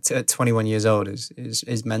hitting at 21 years old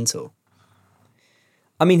is mental.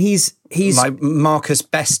 I mean, he's like Marcus,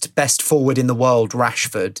 best forward in the world.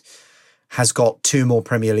 Rashford has got 2 more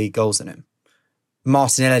Premier League goals than him.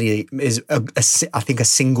 Martinelli is, I think, a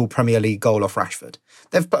single Premier League goal off Rashford.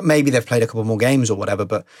 Maybe they've played a couple more games or whatever,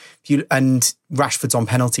 but and Rashford's on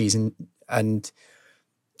penalties and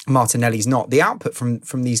Martinelli's not. The output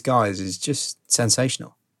from these guys is just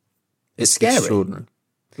sensational. It's scary. Extraordinary.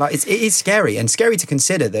 Like it is scary, and scary to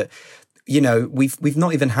consider that. We've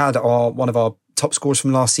not even had one of our top scorers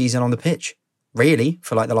from last season on the pitch, really,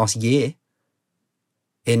 for like the last year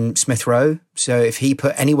in Smith Rowe. So if he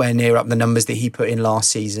put anywhere near up the numbers that he put in last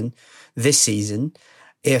season, this season,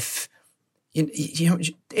 if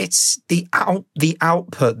it's the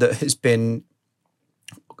output that has been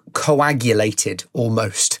coagulated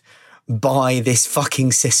almost by this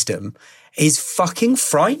fucking system is fucking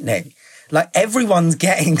frightening. Like everyone's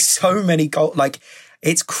getting so many goals. Like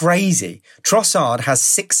it's crazy. Trossard has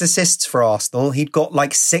 6 assists for Arsenal. He'd got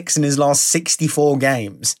like 6 in his last 64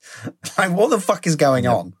 games. Like what the fuck is going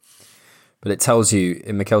on? But it tells you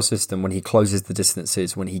in Mikel's system, when he closes the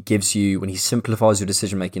distances, when he simplifies your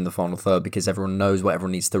decision making in the final third, because everyone knows what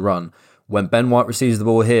everyone needs to run. When Ben White receives the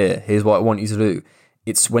ball here, here's what I want you to do.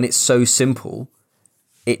 It's when it's so simple,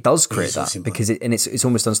 it does create that because it's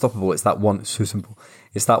almost unstoppable. It's that one. It's so simple.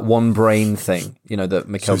 It's that one brain thing, that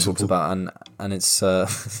Mikel talks about, and it's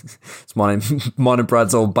it's mine and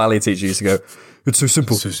Brad's old ballet teacher used to go. It's so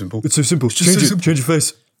simple. It's so simple. It's so simple. Change your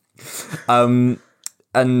face.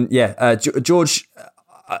 And yeah, George,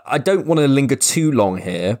 I don't want to linger too long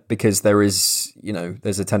here because there is,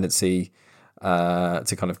 there's a tendency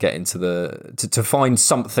to kind of get into to find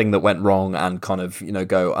something that went wrong and kind of,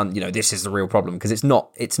 go, and this is the real problem, because it's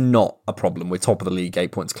not a problem. We're top of the league,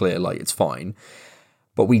 8 points clear, like it's fine.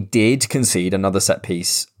 But we did concede another set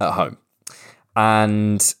piece at home.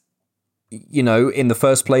 And, in the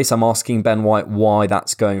first place, I'm asking Ben White why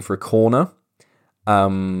that's going for a corner.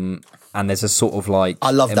 And there's a sort of like...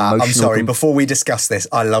 I love that. I'm sorry. Before we discuss this,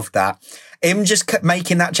 I love that. Him just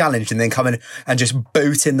making that challenge and then coming and just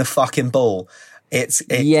booting the fucking ball. And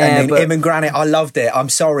then him and Granit, I loved it. I'm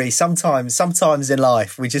sorry. Sometimes in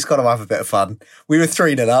life, we just got to have a bit of fun. We were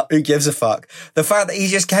 3-0 up. Who gives a fuck? The fact that he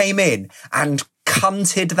just came in and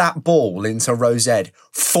cunted that ball into Rosette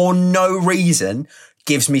for no reason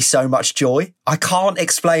gives me so much joy. I can't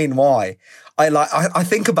explain why. I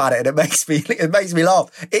think about it and it makes me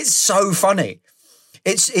laugh. It's so funny.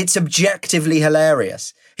 It's objectively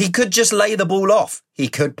hilarious. He could just lay the ball off. He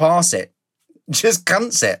could pass it. Just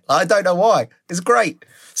cunts it. I don't know why. It's great.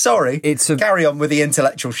 Sorry. Carry on with the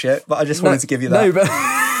intellectual shit, but I just wanted to give you that.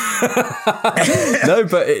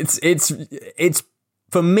 But it's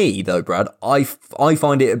for me though, Brad. I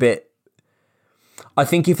find it a bit. I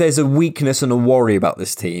think if there's a weakness and a worry about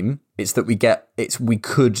this team, it's that we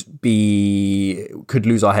could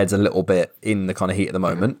lose our heads a little bit in the kind of heat of the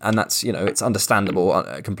moment, and that's, it's understandable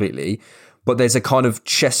completely. But there's a kind of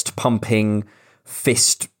chest pumping,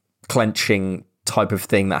 fist clenching type of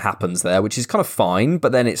thing that happens there, which is kind of fine.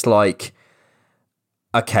 But then it's like,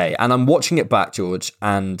 okay, and I'm watching it back, George,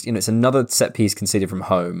 and it's another set piece conceded at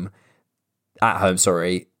home.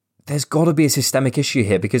 Sorry. There's got to be a systemic issue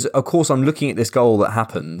here, because of course I'm looking at this goal that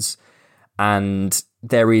happens, and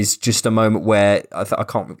there is just a moment where I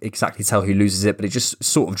can't exactly tell who loses it, but it just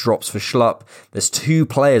sort of drops for Schlupp. There's two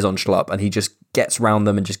players on Schlupp, and he just gets round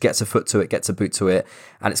them and just gets a foot to it, gets a boot to it,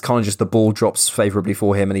 and it's kind of just the ball drops favourably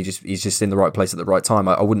for him, and he's just in the right place at the right time.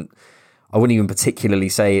 I wouldn't even particularly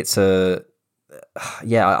say it's a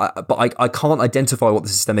but I can't identify what the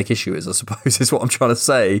systemic issue is, I suppose, is what I'm trying to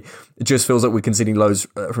say. It just feels like we're conceding loads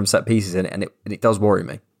from set pieces, and it does worry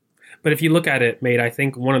me. But if you look at it, mate, I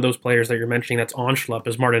think one of those players that you're mentioning that's on Schlupp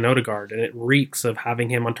is Martin Odegaard, and it reeks of having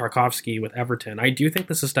him on Tarkowski with Everton. I do think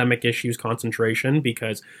the systemic issue is concentration,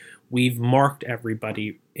 because we've marked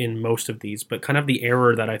everybody in most of these, but kind of the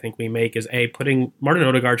error that I think we make is, putting Martin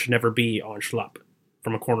Odegaard should never be on Schlupp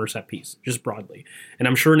from a corner set piece, just broadly. And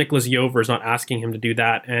I'm sure Nicholas Jover is not asking him to do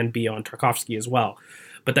that and be on Tarkowski as well.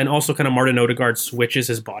 But then also kind of Martin Odegaard switches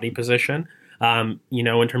his body position,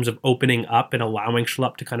 in terms of opening up and allowing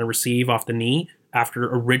Schlupp to kind of receive off the knee after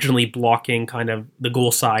originally blocking kind of the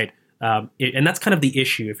goal side. And that's kind of the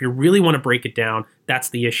issue. If you really want to break it down, that's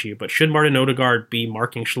the issue. But should Martin Odegaard be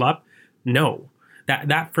marking Schlupp? No.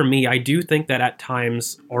 That for me, I do think that at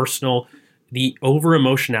times Arsenal, the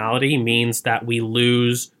over-emotionality means that we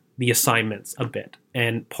lose the assignments a bit.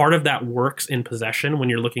 And part of that works in possession when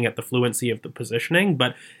you're looking at the fluency of the positioning,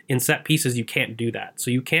 but in set pieces, you can't do that.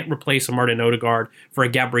 So you can't replace a Martin Odegaard for a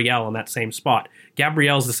Gabriel in that same spot.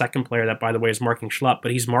 Gabriel's the second player that, by the way, is marking Schlupp,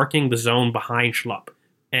 but he's marking the zone behind Schlupp.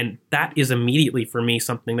 And that is immediately, for me,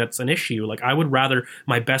 something that's an issue. Like, I would rather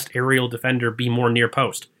my best aerial defender be more near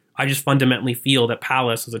post. I just fundamentally feel that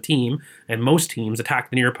Palace as a team, and most teams, attack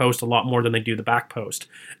the near post a lot more than they do the back post.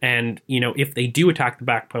 And, if they do attack the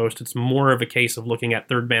back post, it's more of a case of looking at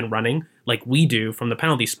third man running like we do from the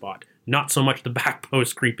penalty spot, not so much the back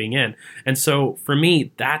post creeping in. And so for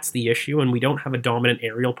me, that's the issue, and we don't have a dominant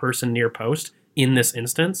aerial person near post in this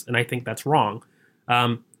instance, and I think that's wrong.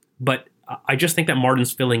 But I just think that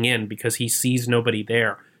Martin's filling in because he sees nobody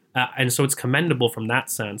there. And so it's commendable from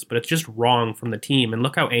that sense, but it's just wrong from the team. And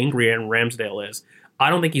look how angry Aaron Ramsdale is. I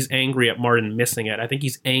don't think he's angry at Martin missing it. I think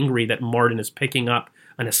he's angry that Martin is picking up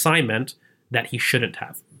an assignment that he shouldn't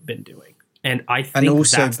have been doing. And I think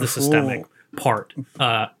that's the systemic part.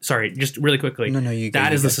 Sorry, just really quickly.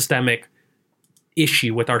 That is the systemic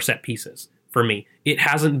issue with our set pieces for me. It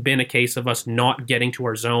hasn't been a case of us not getting to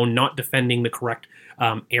our zone, not defending the correct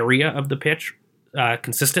area of the pitch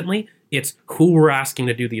consistently. It's who we're asking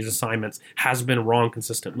to do these assignments has been wrong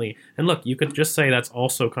consistently. And look, you could just say that's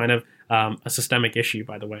also kind of a systemic issue,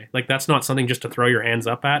 by the way. Like, that's not something just to throw your hands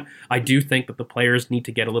up at. I do think that the players need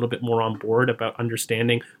to get a little bit more on board about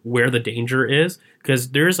understanding where the danger is, because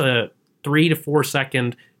there's a 3 to 4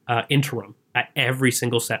 second interim at every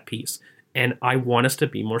single set piece. And I want us to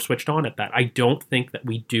be more switched on at that. I don't think that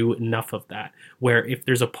we do enough of that, where if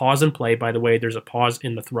there's a pause in play, by the way, there's a pause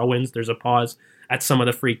in the throw-ins, there's a pause at some of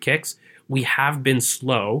the free kicks. We have been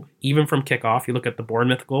slow, even from kickoff. You look at the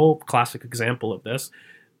Bournemouth goal, classic example of this.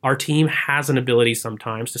 Our team has an ability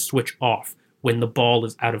sometimes to switch off when the ball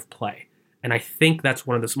is out of play. And I think that's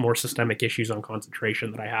one of the more systemic issues on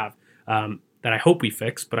concentration that I have, that I hope we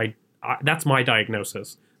fix, but that's my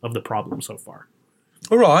diagnosis of the problem so far.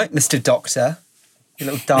 All right, Mr. Doctor,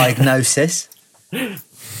 your little diagnosis.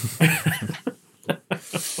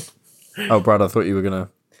 Oh, Brad, I thought you were going to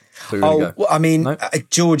go. Well, I mean, No?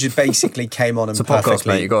 George basically came on and It's a podcast,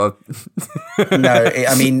 mate. You got to...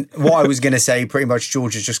 I mean, what I was going to say, pretty much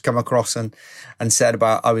George has just come across and said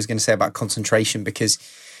about, I was going to say about concentration, because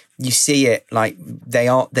you see it, like,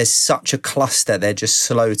 there's such a cluster, they're just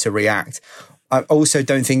slow to react. I also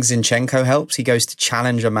don't think Zinchenko helps. He goes to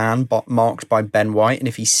challenge a man marked by Ben White, and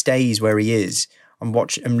if he stays where he is, I'm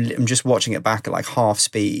just watching it back at like half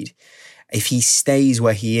speed. If he stays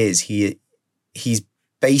where he is, he's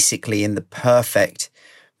basically in the perfect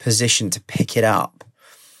position to pick it up.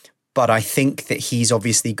 But I think that he's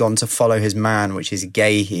obviously gone to follow his man, which is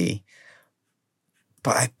Gahey.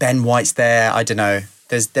 But Ben White's there. I don't know.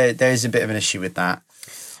 There's a bit of an issue with that.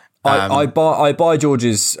 I buy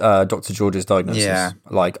George's Dr. George's diagnosis. Yeah.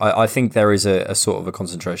 Like I think there is a sort of a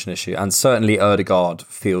concentration issue, and certainly Odegaard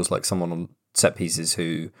feels like someone on set pieces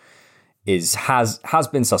who has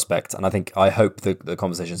been suspect, and I hope the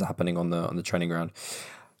conversations are happening on the training ground.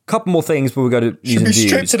 Couple more things before we go to news and views. Should be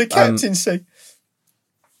stripped to the captaincy.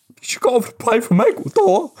 She got off to play from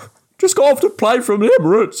Ecuador. Just got off to play from the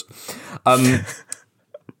Emirates.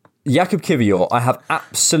 Jakub Kiwior, I have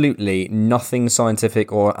absolutely nothing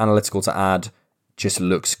scientific or analytical to add. Just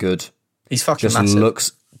looks good. He's fucking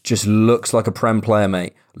massive. Just looks like a Prem player,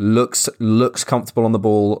 mate. Looks comfortable on the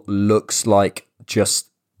ball. Looks like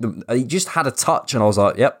he just had a touch, and I was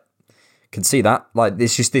like, yep, can see that. Like,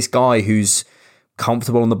 it's just this guy who's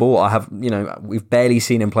comfortable on the ball. We've barely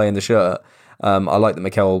seen him play in the shirt. I like that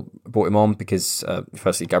Mikel brought him on because,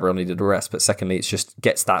 firstly, Gabriel needed a rest, but secondly, it's just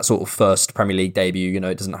gets that sort of first Premier League debut.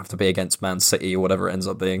 It doesn't have to be against Man City or whatever it ends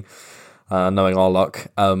up being, knowing our luck.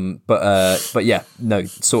 But yeah, no,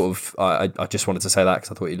 sort of. I just wanted to say that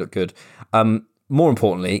because I thought he looked good. More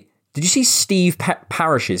importantly, did you see Steve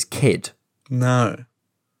Parish's kid? No.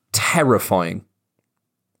 Terrifying.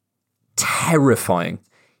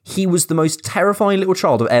 He was the most terrifying little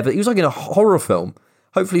child I've ever. He was like in a horror film.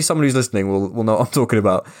 Hopefully someone who's listening will know what I'm talking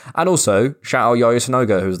about. And also, shout out Yaya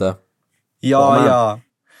Sanogo, who's there. Yeah.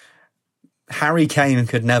 Harry Kane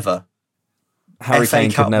could never. Harry FA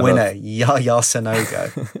Kane Cup could never. winner, Yaya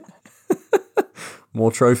Sanogo.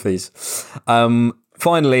 More trophies.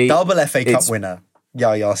 Finally... Double FA Cup winner,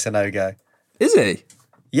 Yaya Sanogo. Is he?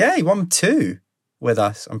 Yeah, he won 2 with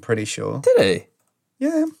us, I'm pretty sure. Did he?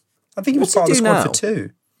 Yeah. I think he was What's part he of the do squad now? for 2.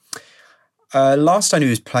 Last time he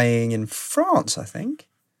was playing in France, I think.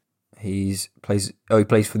 He plays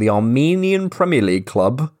for the Armenian Premier League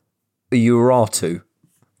club, Urartu.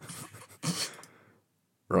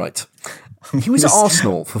 Right. He was at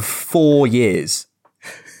Arsenal for 4 years.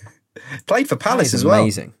 Played for Palace as That is well.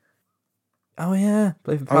 amazing. Oh, yeah.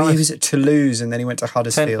 Played for Palace. He was at Toulouse and then he went to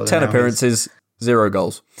Huddersfield. 10 appearances, 0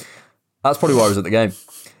 goals. That's probably why I was at the game.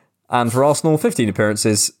 And for Arsenal, 15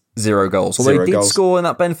 appearances, 0 goals. Although he did score in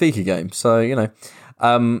that Benfica game. So,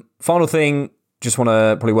 Final thing, just want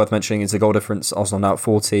to, probably worth mentioning, is the goal difference. Arsenal now at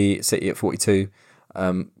 40, City at 42.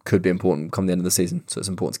 Could be important come the end of the season. So it's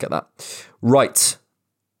important to get that. Right.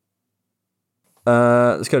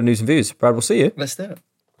 Let's go to news and views. Brad, we'll see you. Let's do it.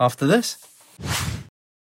 After this.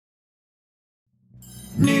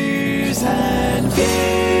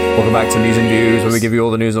 Welcome back to News and Views, where we give you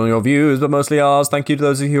all the news on your views, but mostly ours. Thank you to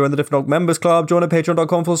those of you who are in the Diff Knock Members Club. Join at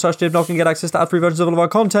patreon.com/DiffKnock and get access to ad-free versions of all of our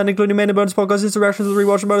content, including main and bonus podcasts, instant reactions, the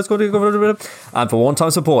rewatch and bonus content. And for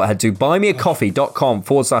one-time support, head to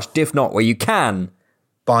buymeacoffee.com/DiffKnock, where you can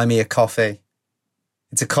buy me a coffee.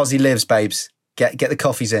 It's a Cosy Lives, babes. Get the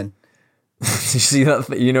coffees in. Did you see that?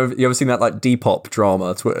 You ever seen that like Depop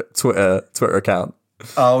drama Twitter account?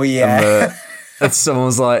 Oh yeah. And someone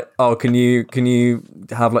was like, "Oh, can you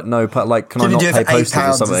have like no like can I not pay postage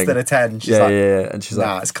or something?" Instead of 10. She's yeah. And she's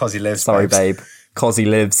nah, like, it's Cosy Lives. Sorry, babes. babe. Cosy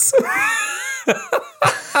lives.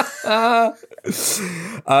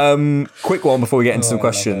 Quick one before we get into some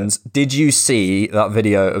questions. Did you see that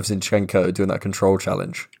video of Zinchenko doing that control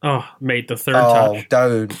challenge? Oh, mate, the third touch.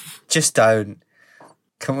 Don't. Just don't.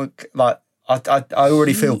 Come on, like I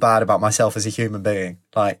already feel bad about myself as a human being.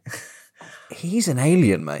 Like. He's an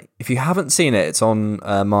alien, mate. If you haven't seen it, it's on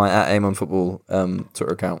my @AmonFootball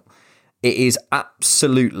Twitter account. It is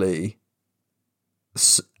absolutely.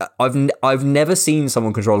 I've never seen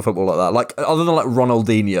someone control a football like that. Like other than like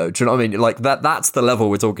Ronaldinho. Do you know what I mean? Like that's the level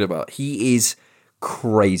we're talking about. He is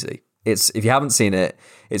crazy. It's if you haven't seen it,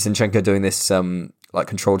 it's Zinchenko doing this like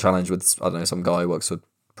control challenge with I don't know some guy who works for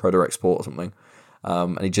Pro Direct Sport or something.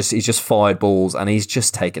 And he's just fired balls and he's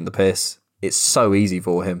just taking the piss. It's so easy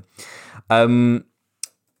for him.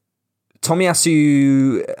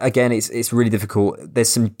 Tomiyasu, again, it's really difficult. There's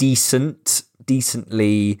some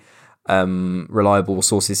decently reliable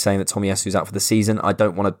sources saying that Tomiyasu's out for the season. I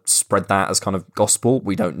don't want to spread that as kind of gospel.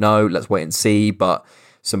 We don't know. Let's wait and see. But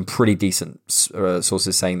some pretty decent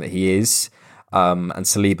sources saying that he is. And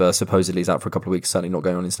Saliba supposedly is out for a couple of weeks, certainly not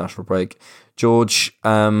going on international break. George, it's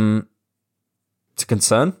a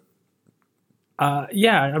concern?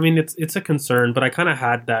 Yeah, I mean, it's a concern, but I kind of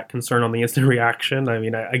had that concern on the instant reaction. I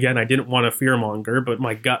mean, I didn't want to fearmonger, but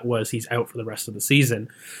my gut was he's out for the rest of the season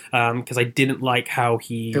because I didn't like how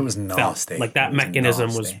he It was nasty. felt. Like that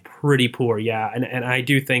mechanism was pretty poor, yeah. And I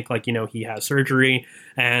do think, like, he has surgery.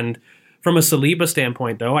 And from a Saliba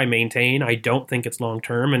standpoint, though, I maintain I don't think it's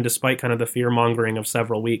long-term. And despite kind of the fear-mongering of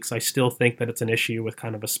several weeks, I still think that it's an issue with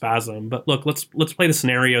kind of a spasm. But look, let's play the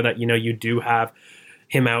scenario that, you do have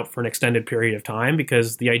him out for an extended period of time,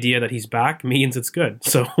 because the idea that he's back means it's good.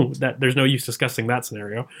 So that there's no use discussing that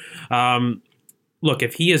scenario. look,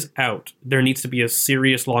 if he is out, there needs to be a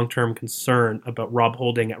serious long-term concern about Rob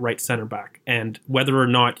Holding at right center back, and whether or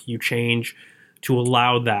not you change to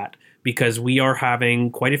allow that, because we are having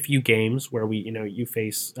quite a few games where you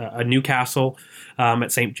face a Newcastle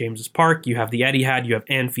at St. James's Park, you have the Etihad, you have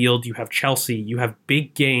Anfield, you have Chelsea, you have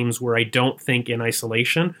big games where I don't think in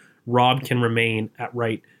isolation Rob can remain at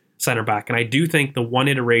right center back. And I do think the one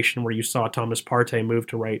iteration where you saw Thomas Partey move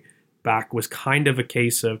to right back was kind of a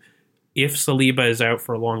case of, if Saliba is out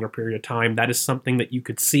for a longer period of time, that is something that you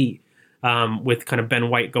could see with kind of Ben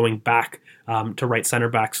White going back to right center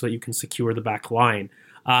back so that you can secure the back line.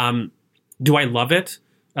 Do I love it?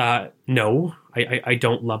 No, I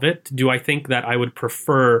don't love it. Do I think that I would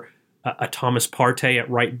prefer a Thomas Partey at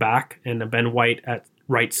right back and a Ben White at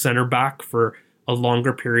right center back for a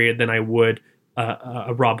longer period than I would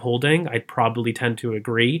a Rob Holding? I'd probably tend to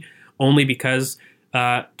agree, only because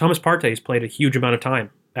Thomas Partey has played a huge amount of time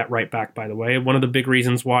at right back, by the way. One of the big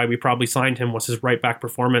reasons why we probably signed him was his right back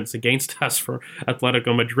performance against us for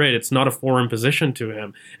Atletico Madrid. It's not a foreign position to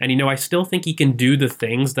him. And, I still think he can do the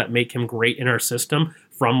things that make him great in our system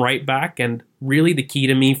from right back. And really the key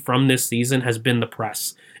to me from this season has been the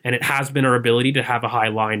press. And it has been our ability to have a high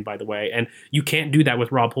line, by the way. And you can't do that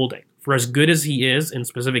with Rob Holding. For as good as he is in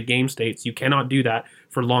specific game states, you cannot do that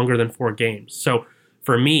for longer than 4 games. So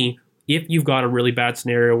for me, if you've got a really bad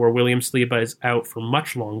scenario where William Saliba is out for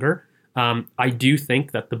much longer, I do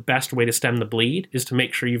think that the best way to stem the bleed is to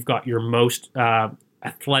make sure you've got your most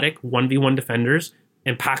athletic 1v1 defenders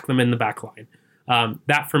and pack them in the back line.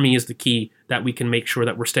 That, for me, is the key that we can make sure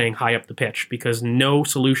that we're staying high up the pitch, because no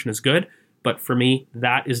solution is good. But for me,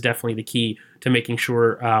 that is definitely the key to making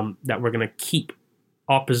sure that we're going to keep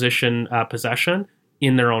opposition possession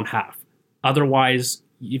in their own half. Otherwise,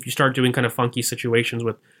 if you start doing kind of funky situations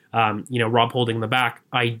with Rob Holding the back,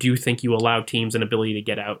 I do think you allow teams an ability to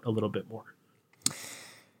get out a little bit more.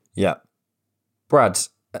 Yeah. Brad,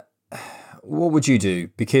 what would you do?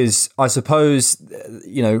 Because I suppose,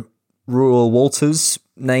 Ruel Walters'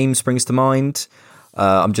 name springs to mind.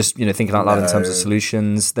 I'm just, thinking out loud in terms of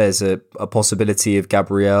solutions. There's a possibility of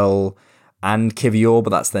Gabriel and Kivior, but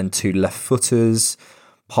that's then 2 left-footers.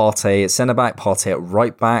 Partey at centre-back, Partey at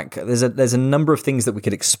right-back. There's a number of things that we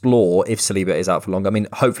could explore if Saliba is out for longer. I mean,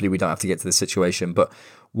 hopefully we don't have to get to this situation, but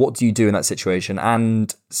what do you do in that situation?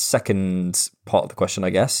 And second part of the question,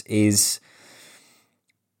 I guess, is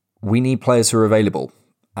we need players who are available.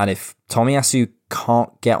 And if Tomiyasu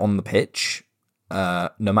can't get on the pitch, no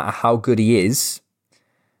matter how good he is,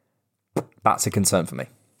 that's a concern for me.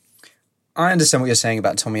 I understand what you're saying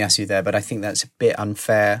about Tomiyasu there, but I think that's a bit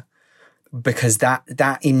unfair, because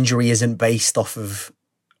that injury isn't based off of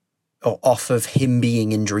him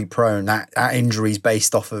being injury prone. That injury is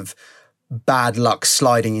based off of bad luck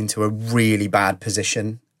sliding into a really bad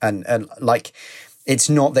position. And like, it's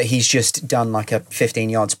not that he's just done like a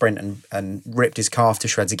 15-yard sprint and ripped his calf to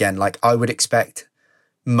shreds again. Like, I would expect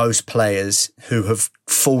most players who have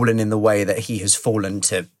fallen in the way that he has fallen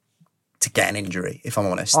to get an injury, if I'm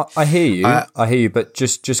honest. I hear you. But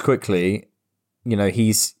just quickly,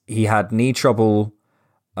 he had knee trouble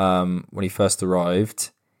when he first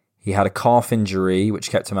arrived. He had a calf injury,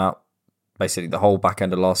 which kept him out basically the whole back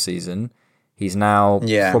end of last season. He's now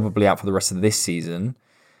probably out for the rest of this season.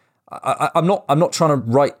 I'm not trying to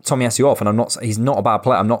write Tomiyasu off, and he's not a bad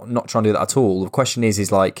player. I'm not trying to do that at all. The question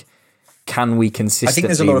is like, can we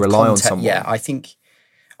consistently rely on someone? Yeah, I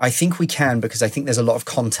think we can, because I think there's a lot of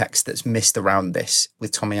context that's missed around this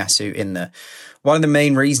with Tomiyasu in there. One of the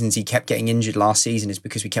main reasons he kept getting injured last season is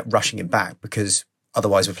because we kept rushing him back, because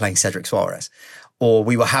otherwise we're playing Cedric Suarez. Or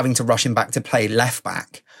we were having to rush him back to play left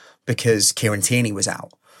back because Kieran Tierney was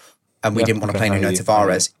out and we didn't want to play Nuno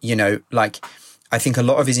Tavares. I think a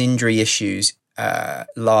lot of his injury issues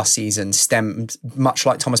last season stemmed, much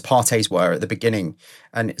like Thomas Partey's were at the beginning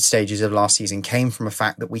and stages of last season, came from a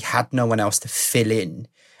fact that we had no one else to fill in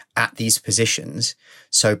at these positions.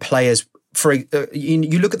 So players,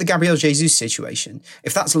 you look at the Gabriel Jesus situation.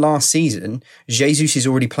 If that's last season, Jesus is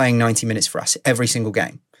already playing 90 minutes for us every single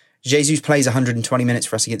game. Jesus plays 120 minutes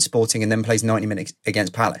for us against Sporting and then plays 90 minutes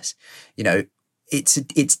against Palace.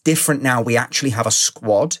 It's different now. We actually have a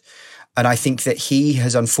squad. And I think that he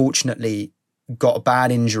has unfortunately got a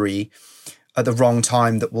bad injury at the wrong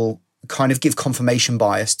time that will kind of give confirmation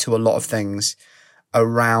bias to a lot of things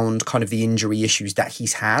around kind of the injury issues that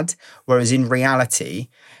he's had. Whereas in reality,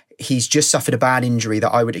 he's just suffered a bad injury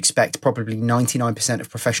that I would expect probably 99% of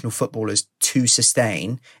professional footballers to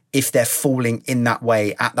sustain if they're falling in that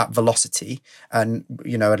way at that velocity. And,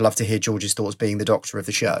 I'd love to hear George's thoughts being the doctor of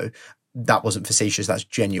the show. That wasn't facetious, that's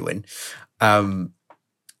genuine.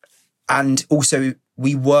 And also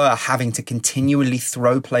we were having to continually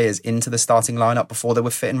throw players into the starting lineup before they were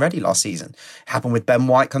fit and ready last season. It happened with Ben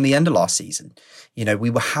White come the end of last season. You know, we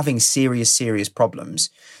were having serious problems.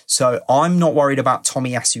 So I'm not worried about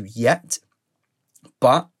Tomiyasu yet,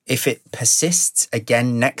 but if it persists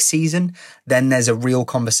again next season, then there's a real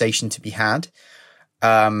conversation to be had.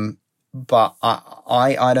 But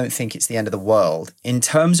I don't think it's the end of the world. In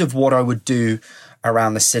terms of what I would do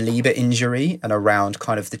around the Saliba injury and around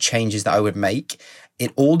kind of the changes that I would make,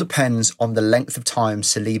 it all depends on the length of time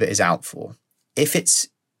Saliba is out for. If it's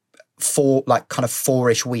kind of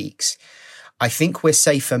 4-ish weeks, I think we're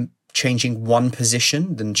safer changing one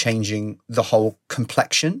position than changing the whole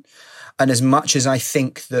complexion. And as much as I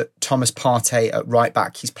think that Thomas Partey at right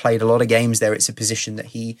back, he's played a lot of games there, it's a position that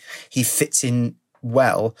he fits in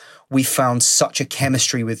well. We found such a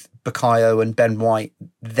chemistry with Bukayo and Ben White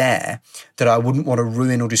there that I wouldn't want to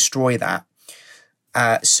ruin or destroy that.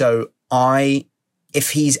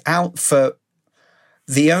 If he's out for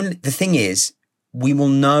the thing is, we will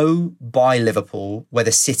know by Liverpool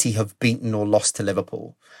whether City have beaten or lost to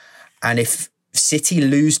Liverpool. And if City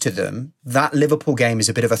lose to them, that Liverpool game is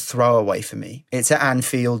a bit of a throwaway for me. It's at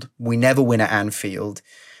Anfield. We never win at Anfield.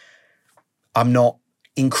 I'm not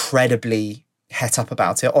incredibly het up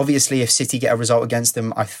about it. Obviously, if City get a result against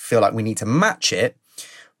them, I feel like we need to match it,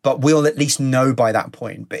 but we'll at least know by that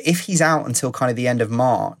point. But if he's out until kind of the end of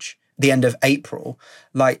March, the end of April,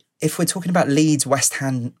 like if we're talking about Leeds, West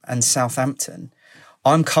Ham and Southampton,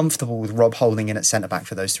 I'm comfortable with Rob Holding in at centre-back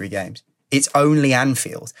for those 3 games. It's only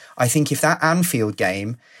Anfield. I think if that Anfield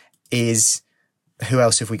game is... Who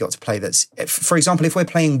else have we got to play that's... For example, if we're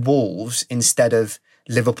playing Wolves instead of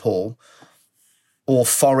Liverpool or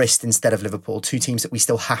Forest instead of Liverpool, 2 teams that we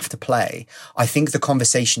still have to play, I think the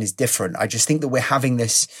conversation is different. I just think that we're having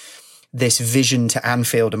this vision to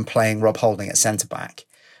Anfield and playing Rob Holding at centre-back,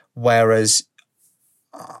 whereas...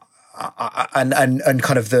 and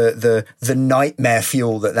kind of the nightmare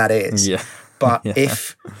fuel that is. Yeah. But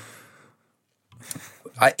if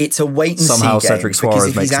it's a wait and somehow see game, Cedric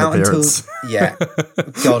Suarez makes an appearance.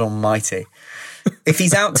 God Almighty. If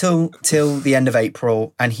he's out till the end of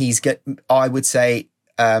April and I would say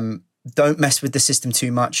don't mess with the system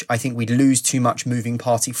too much. I think we'd lose too much moving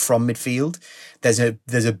party from midfield. There's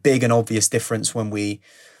a big and obvious difference when we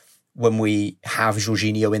have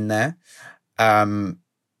Jorginho in there.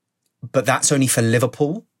 But that's only for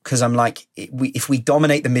Liverpool, because I'm like, if we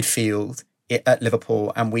dominate the midfield at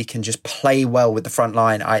Liverpool and we can just play well with the front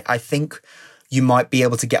line, I think you might be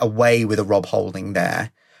able to get away with a Rob Holding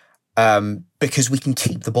there because we can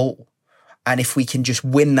keep the ball. And if we can just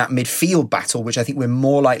win that midfield battle, which I think we're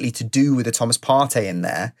more likely to do with a Thomas Partey in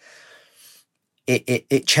there,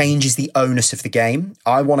 it changes the onus of the game.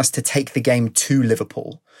 I want us to take the game to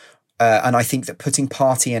Liverpool. And I think that putting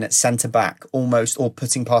Partey in at centre-back almost, or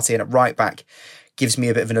putting Partey in at right-back, gives me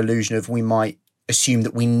a bit of an illusion of we might assume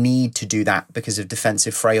that we need to do that because of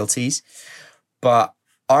defensive frailties. But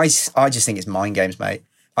I just think it's mind games, mate.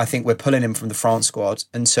 I think we're pulling him from the France squad.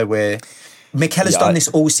 And so Mikel has done this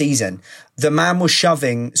all season. The man was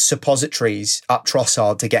shoving suppositories up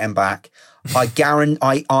Trossard to get him back.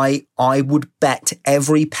 I would bet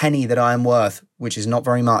every penny that I am worth, which is not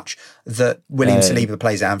very much, that William Saliba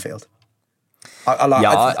plays at Anfield.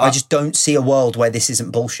 I just don't see a world where this isn't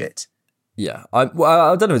bullshit. Yeah, I don't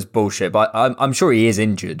know if it's bullshit, but I'm sure he is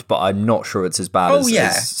injured, but I'm not sure it's as bad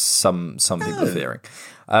as some people are fearing.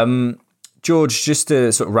 George, just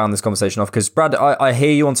to sort of round this conversation off, because Brad, I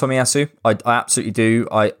hear you on Tomiyasu. I absolutely do.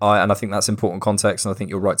 And I think that's important context, and I think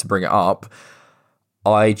you're right to bring it up.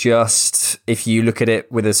 If you look at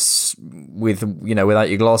it without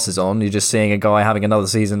your glasses on, you're just seeing a guy having another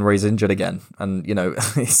season where he's injured again. And,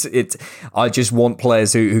 I just want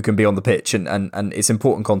players who can be on the pitch, and it's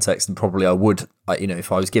important context. And probably I would,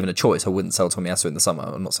 if I was given a choice, I wouldn't sell Tomiyasu in the summer.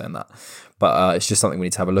 I'm not saying that, but it's just something we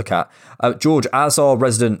need to have a look at. George, as our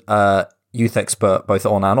resident youth expert, both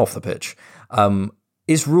on and off the pitch,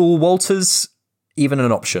 is Rule Walters even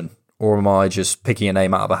an option? Or am I just picking a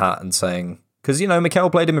name out of a hat and saying... Because,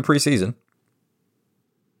 Mikel played him in pre-season.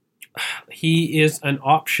 He is an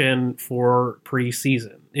option for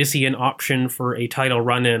pre-season. Is he an option for a title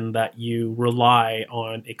run-in that you rely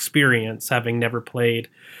on experience, having never played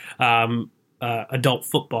adult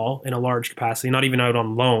football in a large capacity, not even out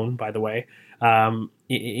on loan, by the way,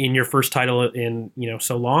 in your first title in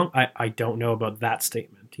so long? I don't know about that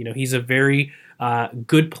statement. He's a very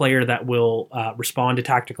good player that will respond to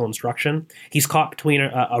tactical instruction. He's caught between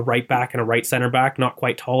a right back and a right center back, not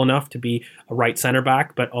quite tall enough to be a right center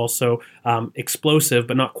back, but also explosive,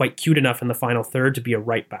 but not quite cute enough in the final third to be a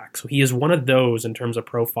right back. So he is one of those in terms of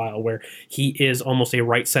profile where he is almost a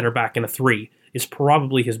right center back in a 3, is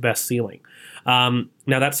probably his best ceiling. Now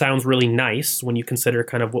that sounds really nice when you consider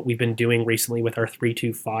kind of what we've been doing recently with our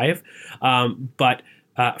 3-2-5. But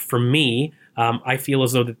for me, I feel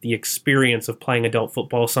as though that the experience of playing adult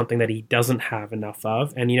football is something that he doesn't have enough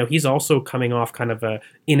of. And, he's also coming off kind of a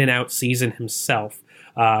in and out season himself,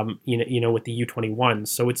 with the U21.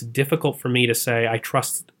 So it's difficult for me to say I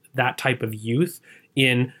trust that type of youth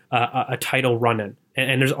in a title run-in.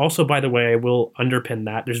 And there's also, by the way, I will underpin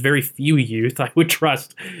that, there's very few youth I would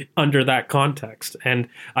trust under that context. And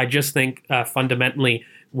I just think fundamentally,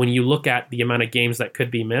 when you look at the amount of games that could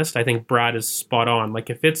be missed, I think Brad is spot on. Like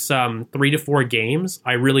if it's 3 to 4 games,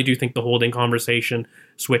 I really do think the holding conversation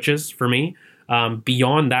switches for me.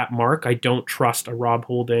 Beyond that mark, I don't trust a Rob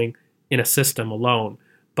Holding in a system alone.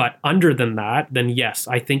 But under than that, then yes,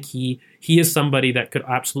 I think he is somebody that could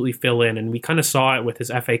absolutely fill in. And we kind of saw it with his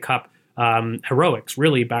FA Cup heroics,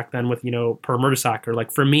 really, back then with, Per Mertesacker.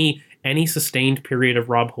 Like for me, any sustained period of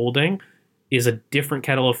Rob Holding is a different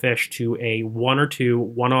kettle of fish to a 1 or 2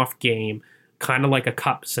 one-off game, kind of like a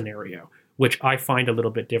cup scenario, which I find a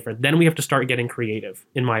little bit different. Then we have to start getting creative,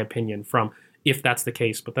 in my opinion, from if that's the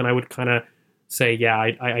case. But then I would kind of say, yeah,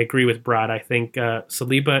 I agree with Brad. I think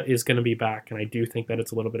Saliba is going to be back, and I do think that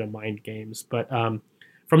it's a little bit of mind games. But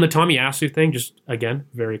from the Tomiyasu thing, just again,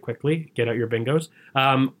 very quickly, get out your bingos.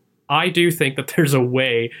 I do think that there's a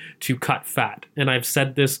way to cut fat. And I've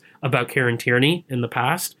said this about Kieran Tierney in the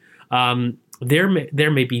past. There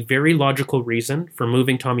may be very logical reason for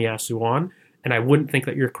moving Tomiyasu on, and I wouldn't think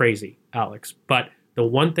that you're crazy, Alex. But the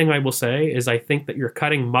one thing I will say is I think that you're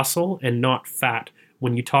cutting muscle and not fat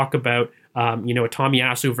when you talk about a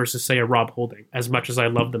Tomiyasu versus, say, a Rob Holding, as much as I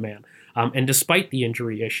love the man. And despite the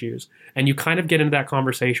injury issues, and you kind of get into that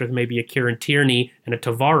conversation with maybe a Kieran Tierney and a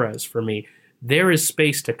Tavares for me, there is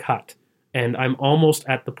space to cut. And I'm almost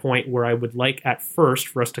at the point where I would like at first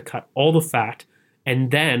for us to cut all the fat.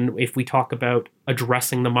 And then if we talk about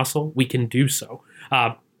addressing the muscle, we can do so.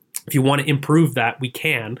 If you want to improve that, we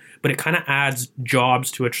can. But it kind of adds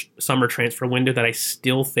jobs to a summer transfer window that I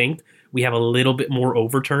still think we have a little bit more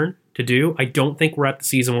overturn to do. I don't think we're at the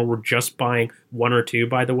season where we're just buying 1 or 2,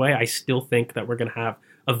 by the way. I still think that we're going to have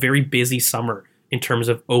a very busy summer in terms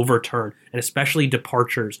of overturn, and especially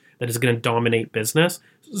departures that is going to dominate business.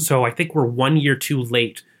 So I think we're 1 year too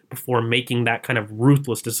late before making that kind of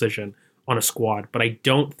ruthless decision on a squad. But I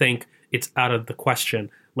don't think it's out of the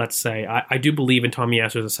question, let's say. I do believe in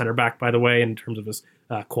Tomiyasu as a center back, by the way, in terms of his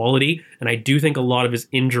quality. And I do think a lot of his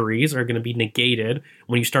injuries are going to be negated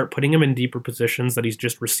when you start putting him in deeper positions that he's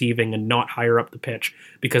just receiving and not higher up the pitch,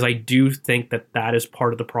 because I do think that that is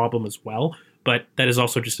part of the problem as well. But that is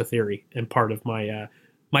also just a theory and part of my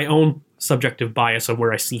my own subjective bias of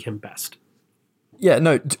where I see him best. Yeah,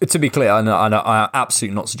 no, to be clear, I'm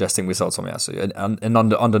absolutely not suggesting we sell Tomiyasu, and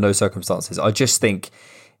under no circumstances. I just think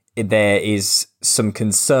there is some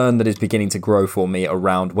concern that is beginning to grow for me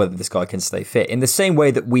around whether this guy can stay fit. In the same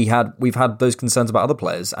way that we've had those concerns about other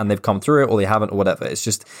players and they've come through it or they haven't or whatever. It's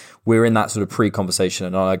just we're in that sort of pre-conversation,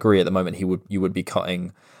 and I agree at the moment you would be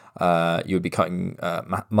cutting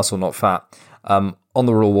muscle, not fat. On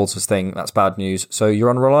the Royal Walters thing, that's bad news. So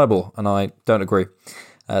you're unreliable, and I don't agree.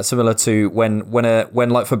 Similar to when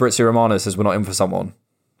like Fabrizio Romano says we're not in for someone,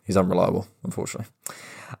 he's unreliable, unfortunately.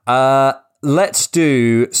 Let's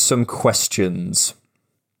do some questions.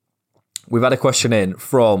 We've had a question in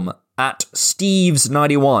from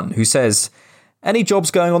 @Steves91 who says, any jobs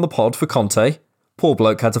going on the pod for Conte? Poor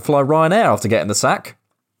bloke had to fly Ryanair after getting the sack.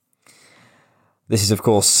 This is, of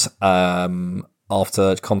course,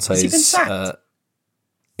 after Conte's... Has he been sacked?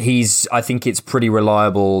 I think it's pretty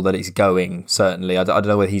reliable that he's going, certainly. I don't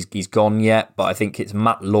know whether he's gone yet, but I think it's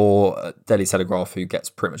Matt Law at Daily Telegraph who gets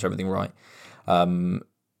pretty much everything right.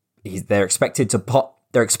 They're expected to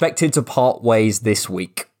part ways this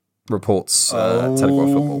week, reports Telegraph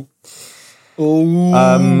Football.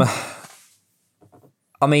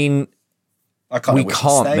 I mean,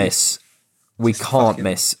 we can't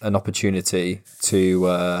miss an opportunity to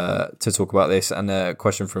talk about this. And a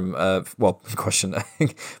question from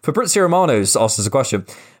Fabrizio Romano's asked us a question.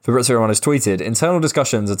 Fabrizio Romano's tweeted, internal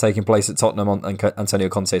discussions are taking place at Tottenham on Antonio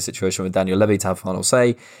Conte's situation with Daniel Levy to have final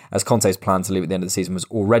say, as Conte's plan to leave at the end of the season was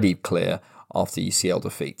already clear after UCL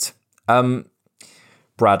defeat.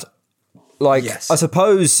 Brad, yes. I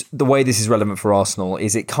suppose the way this is relevant for Arsenal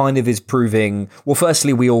is it kind of is proving, well,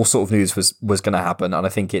 firstly, we all sort of knew this was going to happen, and I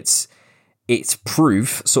think it's it's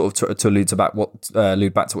proof, sort of to allude back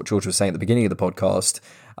to what George was saying at the beginning of the podcast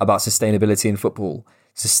about sustainability in football.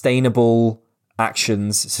 Sustainable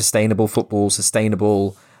actions, sustainable football,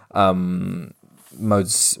 sustainable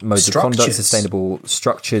modes of conduct, sustainable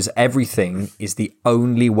structures. Everything is the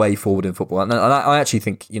only way forward in football. And I actually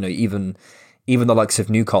think, even the likes of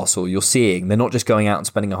Newcastle, you're seeing they're not just going out and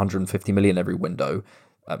spending 150 million every window.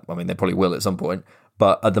 I mean, they probably will at some point,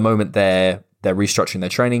 but at the moment they're restructuring their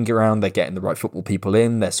training ground. They're getting the right football people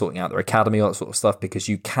in. They're sorting out their academy, all that sort of stuff, because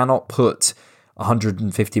you cannot put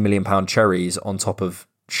 150 million pound cherries on top of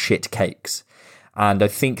shit cakes. And I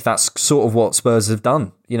think that's sort of what Spurs have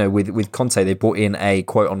done. With Conte, they brought in a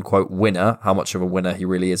quote unquote winner. How much of a winner he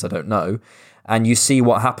really is, I don't know. And you see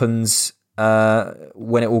what happens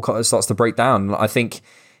when it all starts to break down. I think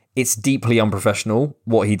it's deeply unprofessional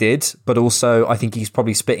what he did, but also I think he's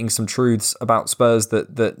probably spitting some truths about Spurs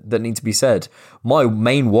that need to be said. My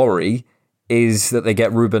main worry is that they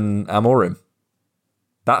get Ruben Amorim.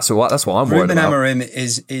 That's what I'm worried about. Ruben Amorim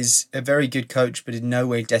is a very good coach, but in no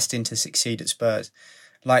way destined to succeed at Spurs.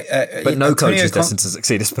 But no coach is destined to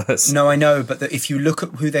succeed at Spurs. No, I know, but if you look at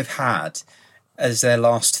who they've had as their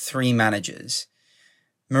last three managers,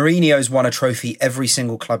 Mourinho's won a trophy every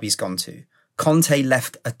single club he's gone to. Conte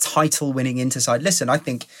left a title-winning Inter side. Listen, I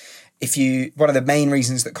think one of the main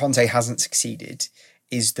reasons that Conte hasn't succeeded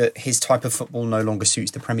is that his type of football no longer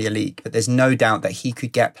suits the Premier League. But there's no doubt that he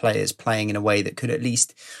could get players playing in a way that could at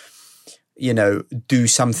least, do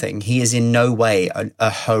something. He is in no way a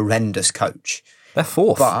horrendous coach. They're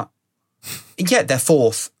fourth. But yeah, they're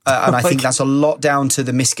fourth. And I think that's a lot down to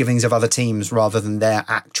the misgivings of other teams rather than their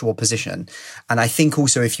actual position. And I think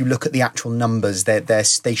also if you look at the actual numbers,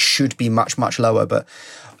 they should be much, much lower. But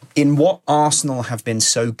in what Arsenal have been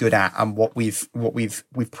so good at and what we've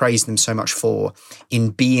praised them so much for in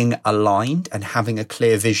being aligned and having a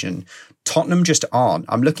clear vision, Tottenham just aren't.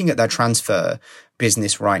 I'm looking at their transfer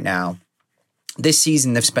business right now. This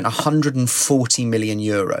season, they've spent 140 million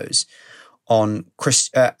euros on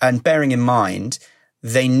and bearing in mind,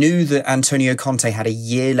 they knew that Antonio Conte had a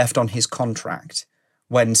year left on his contract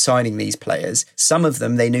when signing these players. Some of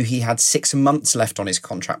them, they knew he had 6 months left on his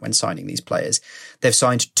contract when signing these players. They've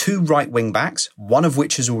signed 2 right wing backs, one of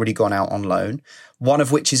which has already gone out on loan, one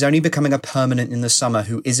of which is only becoming a permanent in the summer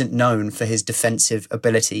who isn't known for his defensive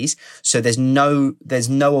abilities. So there's no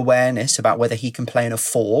awareness about whether he can play in a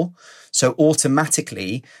 4. So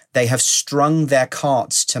automatically they have strung their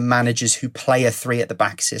carts to managers who play a 3 at the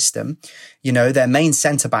back system. Their main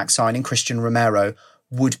centre back signing, Christian Romero,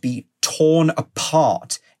 would be torn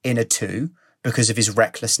apart in a 2 because of his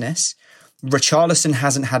recklessness. Richarlison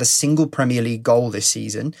hasn't had a single Premier League goal this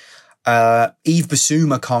season. Yves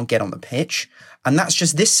Bissouma can't get on the pitch. And that's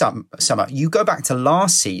just this summer. You go back to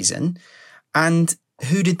last season and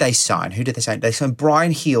who did they sign? They signed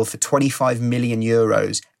Brian Heel for 25 million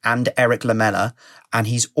euros and Eric Lamela, and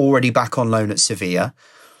he's already back on loan at Sevilla.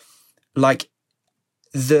 I'm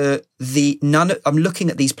looking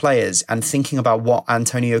at these players and thinking about what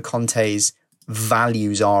Antonio Conte's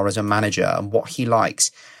values are as a manager and what he likes.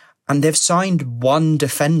 And they've signed one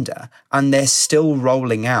defender and they're still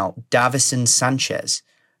rolling out Davison Sanchez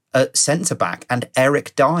at centre-back and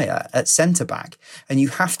Eric Dyer at centre-back. And you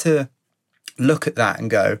have to look at that and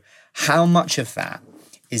go, how much of that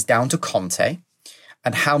is down to Conte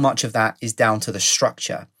and how much of that is down to the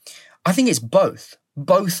structure? I think it's both.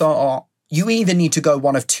 Both are. You either need to go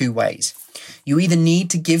one of two ways. You either need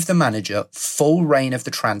to give the manager full reign of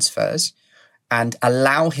the transfers and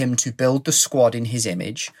allow him to build the squad in his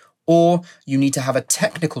image, or you need to have a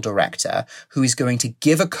technical director who is going to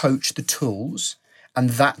give a coach the tools,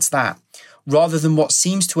 and that's that. Rather than what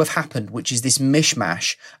seems to have happened, which is this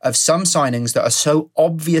mishmash of some signings that are so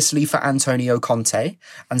obviously for Antonio Conte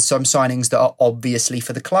and some signings that are obviously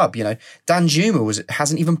for the club. Dan Juma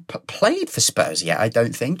hasn't even played for Spurs yet, I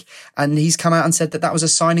don't think. And he's come out and said that was a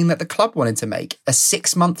signing that the club wanted to make, a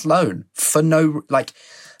 6-month loan for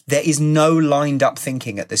there is no lined up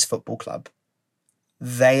thinking at this football club.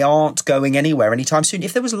 They aren't going anywhere anytime soon.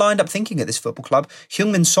 If there was lined up thinking at this football club,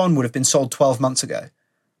 Heung-min Son would have been sold 12 months ago.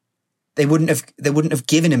 They wouldn't have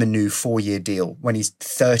given him a new 4-year deal when he's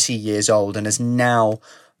 30 years old and is now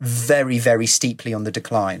very, very steeply on the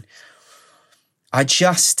decline.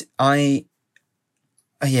 Spurs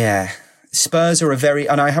are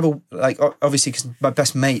and I have obviously because my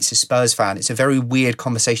best mate's a Spurs fan, it's a very weird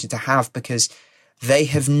conversation to have because they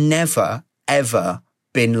have never, ever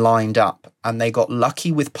been lined up and they got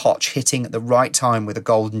lucky with Poch hitting at the right time with a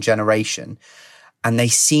golden generation and they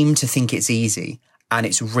seem to think it's easy. And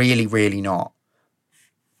it's really, really not.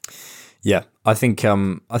 Yeah, I think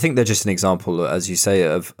they're just an example, as you say,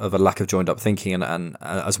 of a lack of joined up thinking, and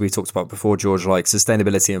as we talked about before, George, like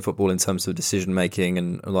sustainability in football in terms of decision making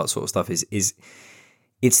and all that sort of stuff is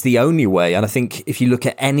it's the only way. And I think if you look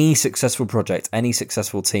at any successful project, any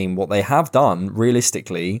successful team, what they have done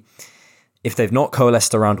realistically, if they've not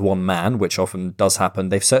coalesced around one man, which often does happen,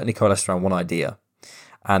 they've certainly coalesced around one idea.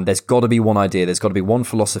 And there's got to be one idea, there's got to be one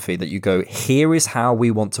philosophy that you go, here is how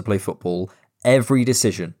we want to play football. Every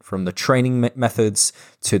decision, from the training methods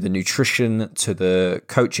to the nutrition to the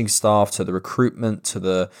coaching staff to the recruitment to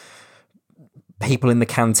the people in the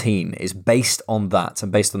canteen, is based on that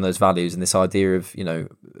and based on those values and this idea of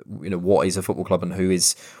what is a football club and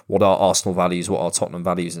what are Arsenal values, what are Tottenham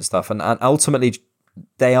values and stuff. And ultimately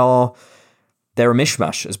they're a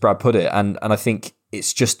mishmash, as Brad put it. And I think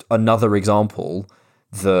it's just another example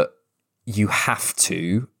that you have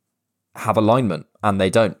to have alignment, and they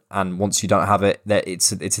don't. And once you don't have it,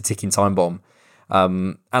 it's a ticking time bomb.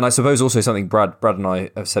 And I suppose also something Brad and I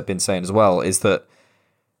have been saying as well is that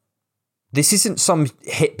this isn't some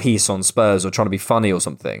hit piece on Spurs or trying to be funny or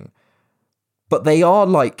something, but they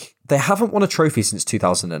haven't won a trophy since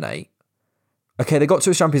 2008. Okay, they got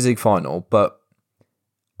to a Champions League final, but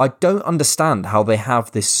I don't understand how they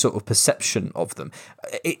have this sort of perception of them.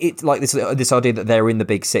 It's like this idea that they're in the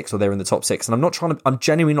big six or they're in the top six. And I'm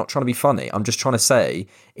genuinely not trying to be funny. I'm just trying to say,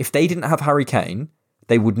 if they didn't have Harry Kane,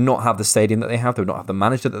 they would not have the stadium that they have. They would not have the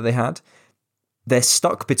manager that they had. They're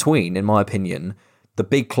stuck between, in my opinion, the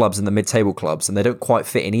big clubs and the mid-table clubs, and they don't quite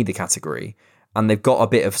fit in either category. And they've got a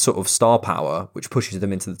bit of sort of star power, which pushes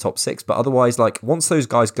them into the top six. But otherwise, once those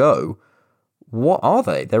guys go, what are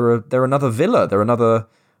they? They're another Villa. They're another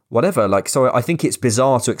whatever. So I think it's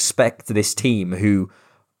bizarre to expect this team who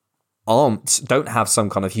don't have some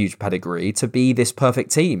kind of huge pedigree to be this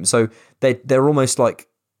perfect team. So they're almost like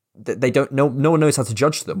they don't know. No one knows how to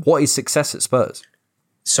judge them. What is success at Spurs?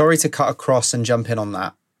 Sorry to cut across and jump in on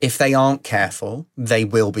that. If they aren't careful, they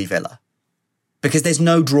will be Villa, because there's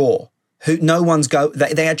no draw.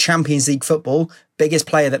 They had Champions League football. Biggest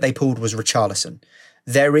player that they pulled was Richarlison.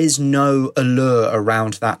 There is no allure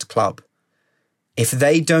around that club. If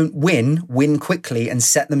they don't win quickly and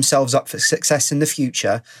set themselves up for success in the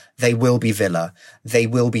future, they will be Villa. They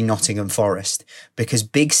will be Nottingham Forest, because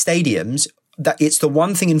big stadiums, it's the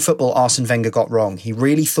one thing in football Arsene Wenger got wrong. He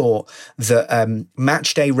really thought that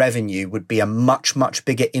match day revenue would be a much, much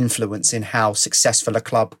bigger influence in how successful a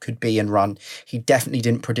club could be and run. He definitely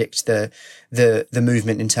didn't predict the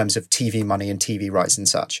movement in terms of TV money and TV rights and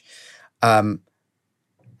such.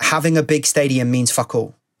 Having a big stadium means fuck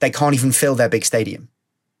all. They can't even fill their big stadium.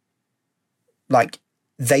 They'll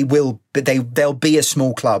be a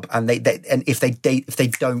small club, and if they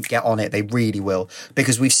don't get on it, they really will,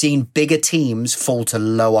 because we've seen bigger teams fall to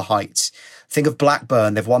lower heights. Think of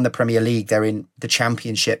Blackburn; they've won the Premier League, they're in the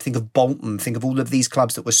Championship. Think of Bolton. Think of all of these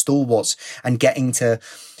clubs that were stalwarts and getting to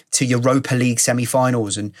Europa League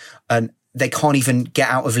semi-finals, and they can't even get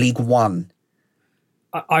out of League One.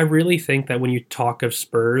 I really think that when you talk of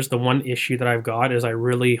Spurs, the one issue that I've got is I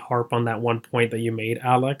really harp on that one point that you made,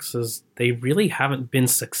 Alex, is they really haven't been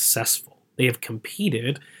successful. They have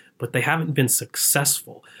competed, but they haven't been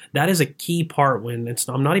successful. That is a key part when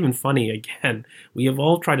I'm not even funny again. We have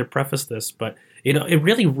all tried to preface this, but it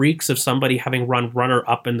really reeks of somebody having run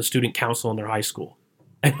runner-up in the student council in their high school.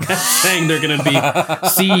 And saying they're going to be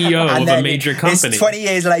CEO of a major company. It's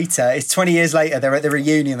 20 years later. They're at the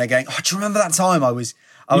reunion. They're going, "Oh, do you remember that time I was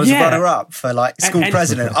runner-up for school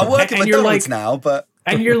president? I work at McDonald's now, but."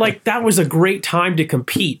 And you're like, that was a great time to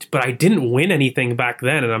compete, but I didn't win anything back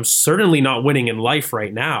then, and I'm certainly not winning in life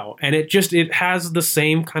right now. And it has the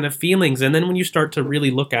same kind of feelings. And then when you start to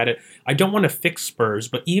really look at it, I don't want to fix Spurs,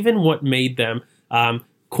 but even what made them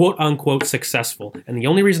quote unquote successful. And the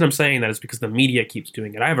only reason I'm saying that is because the media keeps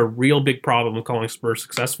doing it. I have a real big problem with calling Spurs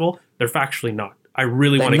successful. They're factually not. I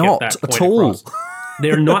really want to get that point across.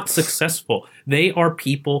 They're not successful. They are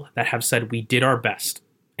people that have said, we did our best.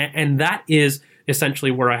 And that is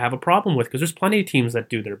essentially where I have a problem with, because there's plenty of teams that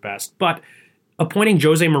do their best. But appointing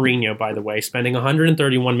Jose Mourinho, by the way, spending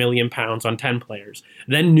 £131 million on 10 players,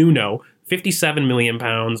 then Nuno, £57 million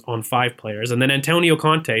on 5 players, and then Antonio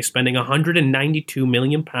Conte spending £192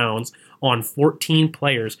 million on 14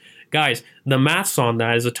 players. Guys, the maths on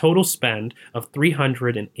that is a total spend of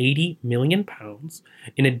 £380 million,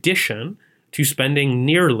 in addition to spending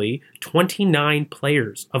nearly 29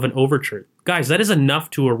 players of an overture. Guys, that is enough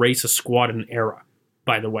to erase a squad in an era,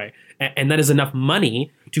 by the way. And that is enough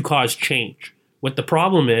money to cause change. What the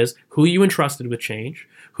problem is, who you entrusted with change,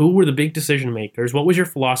 who were the big decision makers, what was your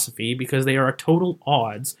philosophy, because they are at total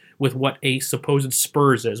odds with what a supposed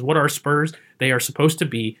Spurs is. What are Spurs? They are supposed to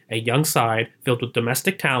be a young side filled with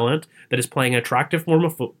domestic talent that is playing an attractive form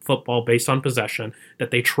of football based on possession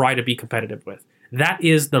that they try to be competitive with. That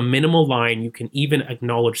is the minimal line you can even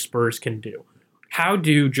acknowledge Spurs can do. How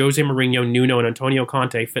do Jose Mourinho, Nuno, and Antonio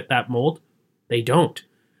Conte fit that mold? They don't.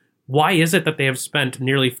 Why is it that they have spent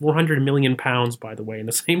nearly £400 million, by the way, in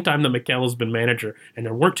the same time that Mikel has been manager, and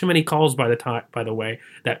there weren't too many calls by the way,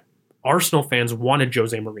 that Arsenal fans wanted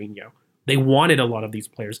Jose Mourinho. They wanted a lot of these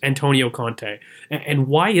players, Antonio Conte. And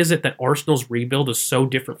why is it that Arsenal's rebuild is so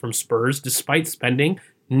different from Spurs, despite spending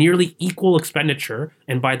nearly equal expenditure,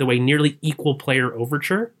 and by the way, nearly equal player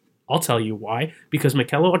overture? I'll tell you why. Because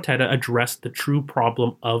Mikel Arteta addressed the true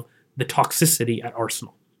problem of the toxicity at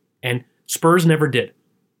Arsenal. And Spurs never did.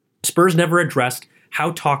 Spurs never addressed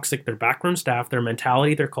how toxic their backroom staff, their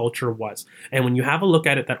mentality, their culture was. And when you have a look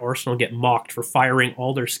at it, that Arsenal get mocked for firing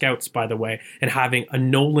all their scouts, by the way, and having a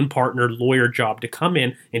Nolan partner lawyer job to come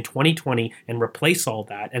in 2020 and replace all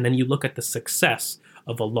that. And then you look at the success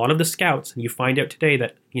of a lot of the scouts, and you find out today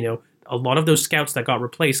that, a lot of those scouts that got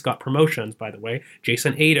replaced got promotions, by the way.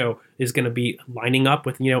 Jason Ado is going to be lining up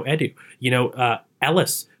with, Edu.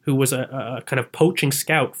 Ellis, who was a kind of poaching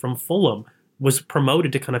scout from Fulham, was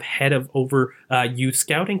promoted to kind of head of over youth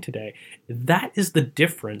scouting today. That is the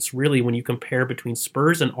difference, really, when you compare between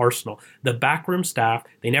Spurs and Arsenal. The backroom staff,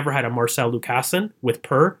 they never had a Marcel Lucassen with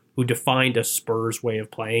Per, who defined a Spurs way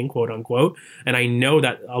of playing, quote unquote. And I know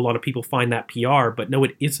that a lot of people find that PR, but no,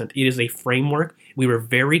 it isn't. It is a framework. We were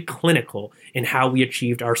very clinical in how we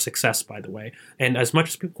achieved our success, by the way. And as much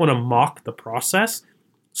as people want to mock the process,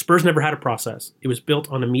 Spurs never had a process. It was built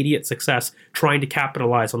on immediate success, trying to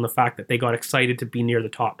capitalize on the fact that they got excited to be near the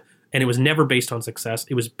top. And it was never based on success.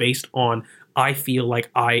 It was based on, I feel like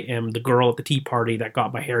I am the girl at the tea party that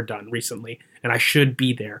got my hair done recently, and I should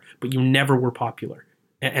be there, but you never were popular.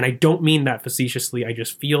 And I don't mean that facetiously. I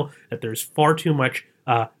just feel that there's far too much,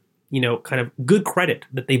 kind of good credit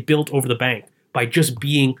that they built over the bank by just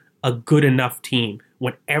being a good enough team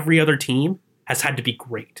when every other team has had to be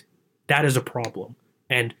great. That is a problem.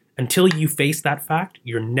 And until you face that fact,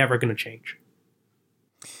 you're never going to change.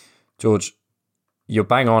 George, you're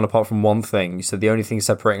bang on apart from one thing. You said the only thing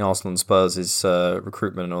separating Arsenal and Spurs is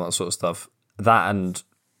recruitment and all that sort of stuff. That and,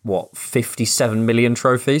 57 million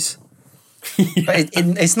trophies?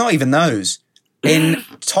 It's not even those. In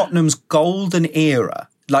Tottenham's golden era,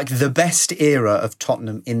 like the best era of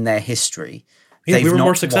Tottenham in their history, we were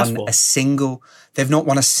more successful. They've not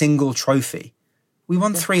won a single trophy. We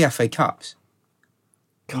won 3 FA Cups.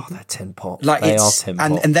 God, they're tin pot. They are tin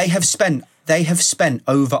pot. And they have spent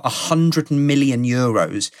over 100 million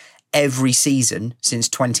euros every season since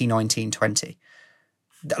 2019-20.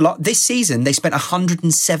 This season, they spent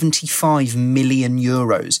 175 million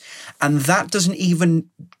euros. And that doesn't even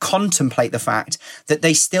contemplate the fact that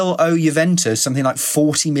they still owe Juventus something like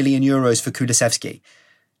 40 million euros for Kulusevski.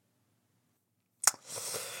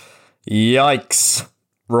 Yikes.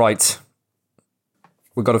 Right.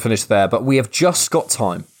 We've got to finish there, but we have just got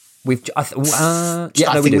time. I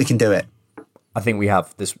think we can do it. I think we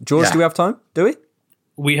have this. George, do we have time? Do we?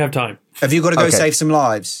 We have time. Have you got to go save some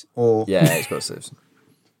lives? Or yeah, it's got to save some.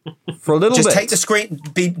 For a little bit. Just take the screen,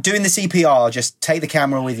 be doing the CPR, just take the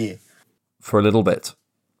camera with you. For a little bit.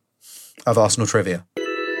 Of Arsenal trivia.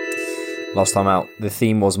 Last time out, the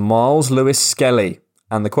theme was Miles Lewis Skelly.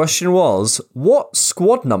 And the question was, what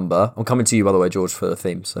squad number, I'm coming to you, by the way, George, for the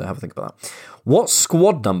theme, so have a think about that. What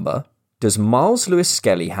squad number does Miles Lewis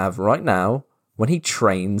Skelly have right now when he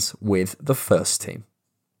trains with the first team?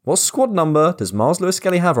 What squad number does Miles Lewis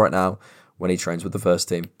Skelly have right now when he trains with the first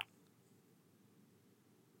team?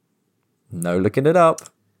 No looking it up.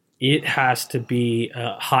 It has to be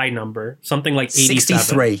a high number, something like 87.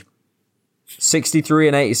 63. 63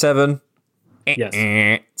 and 87? Yes.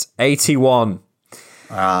 It's 81.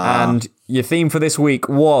 And your theme for this week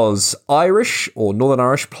was Irish or Northern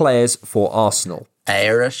Irish players for Arsenal.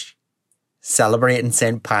 Irish. Celebrating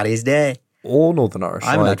St. Paddy's Day. Or Northern Irish.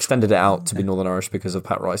 I extended it out to be Northern Irish because of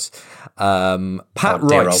Pat Rice. Pat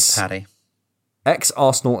Rice,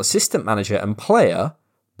 ex-Arsenal assistant manager and player,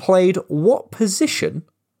 played what position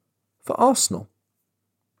for Arsenal?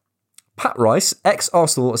 Pat Rice,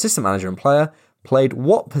 ex-Arsenal assistant manager and player, played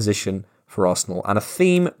what position for Arsenal? And a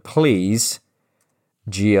theme, please,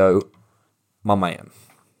 Gio, my man.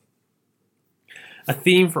 A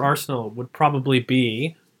theme for Arsenal would probably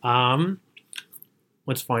be,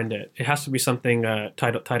 let's find it. It has to be something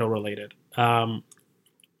title related.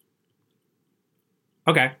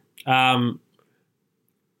 Okay.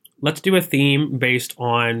 let's do a theme based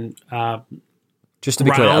on Just to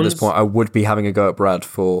be clear, at this rounds. point, I would be having a go at Brad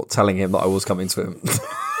for telling him that I was coming to him.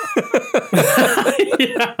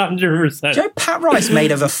 Yeah, 100%. Joe, Pat Rice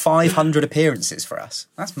made over 500 appearances for us.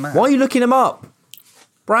 That's mad. Why are you looking him up?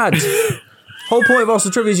 Brad, whole point of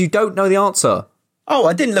Arsenal Trivia is you don't know the answer. Oh,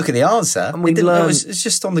 I didn't look at the answer. we learned- It's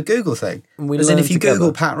just on the Google thing. we As in, if learned you together.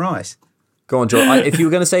 Google Pat Rice. Go on, Joe. If you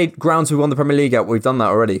were going to say grounds we won the Premier League at, we've done that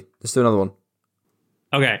already. Let's do another one.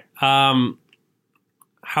 Okay.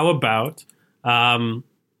 How about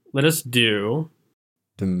let us do.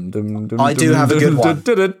 I do have a good one.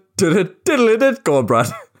 Go on, Brad.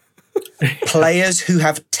 Players who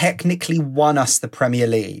have technically won us the Premier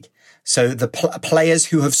League. So the players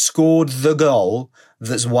who have scored the goal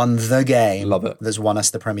that's won the game. Love it. That's won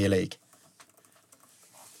us the Premier League.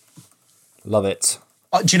 Love it.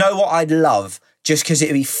 Do you know what I'd love? Just because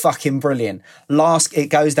it'd be fucking brilliant. It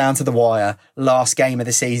goes down to the wire. Last game of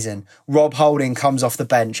the season. Rob Holding comes off the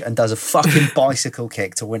bench and does a fucking bicycle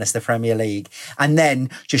kick to win us the Premier League. And then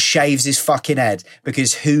just shaves his fucking head.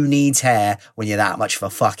 Because who needs hair when you're that much of a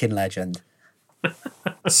fucking legend?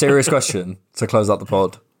 Serious question to close out the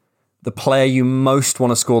pod. The player you most want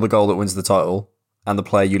to score the goal that wins the title and the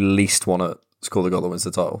player you least want to score the goal that wins the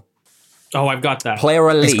title. Oh, I've got that. Player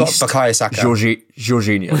at It's least got Bukayo Saka.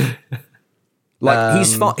 Jorginho. Like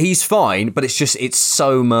he's fine, but it's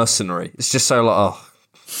so mercenary. It's just so like, oh,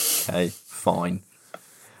 okay, fine.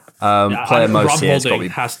 Player most, yeah, it's got to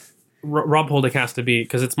be. Rob Holding has to be,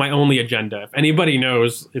 because it's my only agenda. If anybody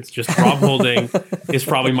knows, it's just Rob Holding is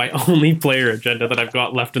probably my only player agenda that I've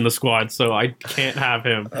got left in the squad. So I can't have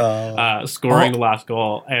him scoring the last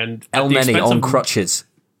goal. And El Neni on crutches.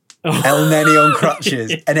 El Neni on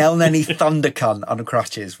crutches. An El Neni thunder cunt on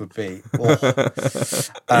crutches would be.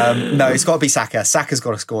 Oh. No, it's got to be Saka. Saka's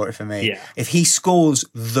got to score it for me. Yeah. If he scores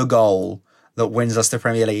the goal that wins us the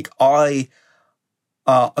Premier League, I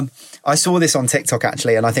saw this on TikTok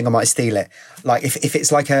actually, and I think I might steal it. Like if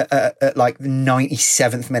it's like a like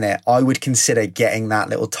 97th minute, I would consider getting that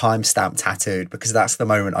little timestamp tattooed, because that's the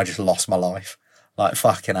moment I just lost my life. Like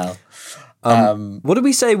fucking hell. What did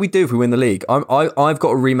we say we do if we win the league? I've got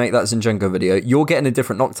to remake that Zinchenko video. You're getting a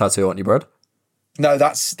different knock tattoo, aren't you, Brad? No,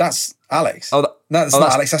 that's Alex. That's not that's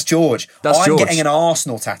Alex. That's George. That's George. I'm getting an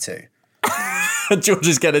Arsenal tattoo. George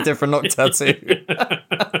is getting a different knock tattoo.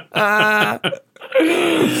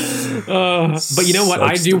 But you know what?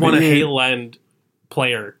 I do want a Hale End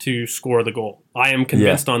player to score the goal. I am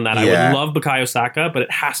convinced on that. Yeah. I would love Bukayo Saka, but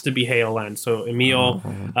it has to be Hale End. So Emil,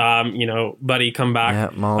 buddy, come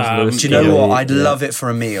back. Yeah, Miles Lewis. Do you know what? I'd love it for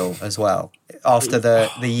Emil as well. After the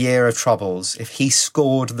year of troubles, if he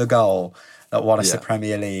scored the goal that won us the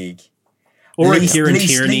Premier League, Or Least- a Kieran least-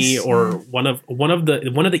 Tierney, least- or one of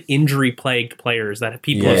the injury plagued players that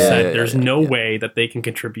people have said there's no way that they can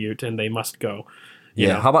contribute and they must go. You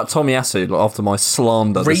know? How about Tommy Asu after my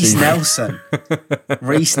slander? Reece Nelson.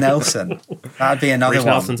 Reece Nelson. That'd be another Reece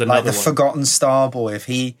one. Nelson's Like another the one. forgotten star boy. If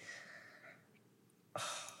he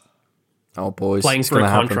boys, Playing it's for a gonna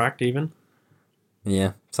happen. contract even.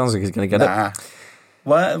 Yeah, sounds like he's going to get it. nah.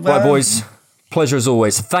 Well, Right, boys. Pleasure as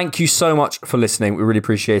always. Thank you so much for listening. We really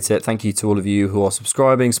appreciate it. Thank you to all of you who are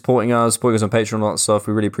subscribing, supporting us on Patreon and all that stuff.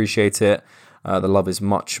 We really appreciate it. The love is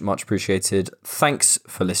much, much appreciated. Thanks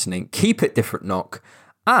for listening. Keep it different, knock.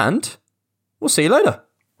 And we'll see you later.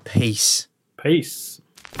 Peace. Peace.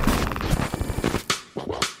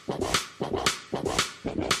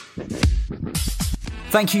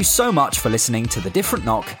 Thank you so much for listening to the Different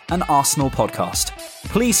Knock, an Arsenal podcast.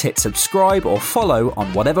 Please hit subscribe or follow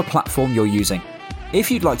on whatever platform you're using.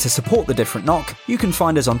 If you'd like to support the Different Knock, you can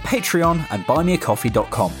find us on Patreon and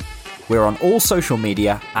buymeacoffee.com. We're on all social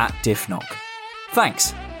media at DiffKnock.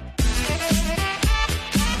 Thanks.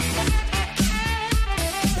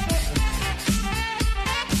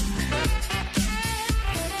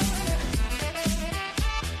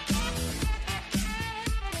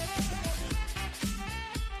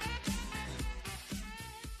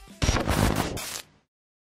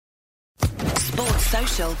 Sports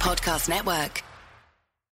Social Podcast Network.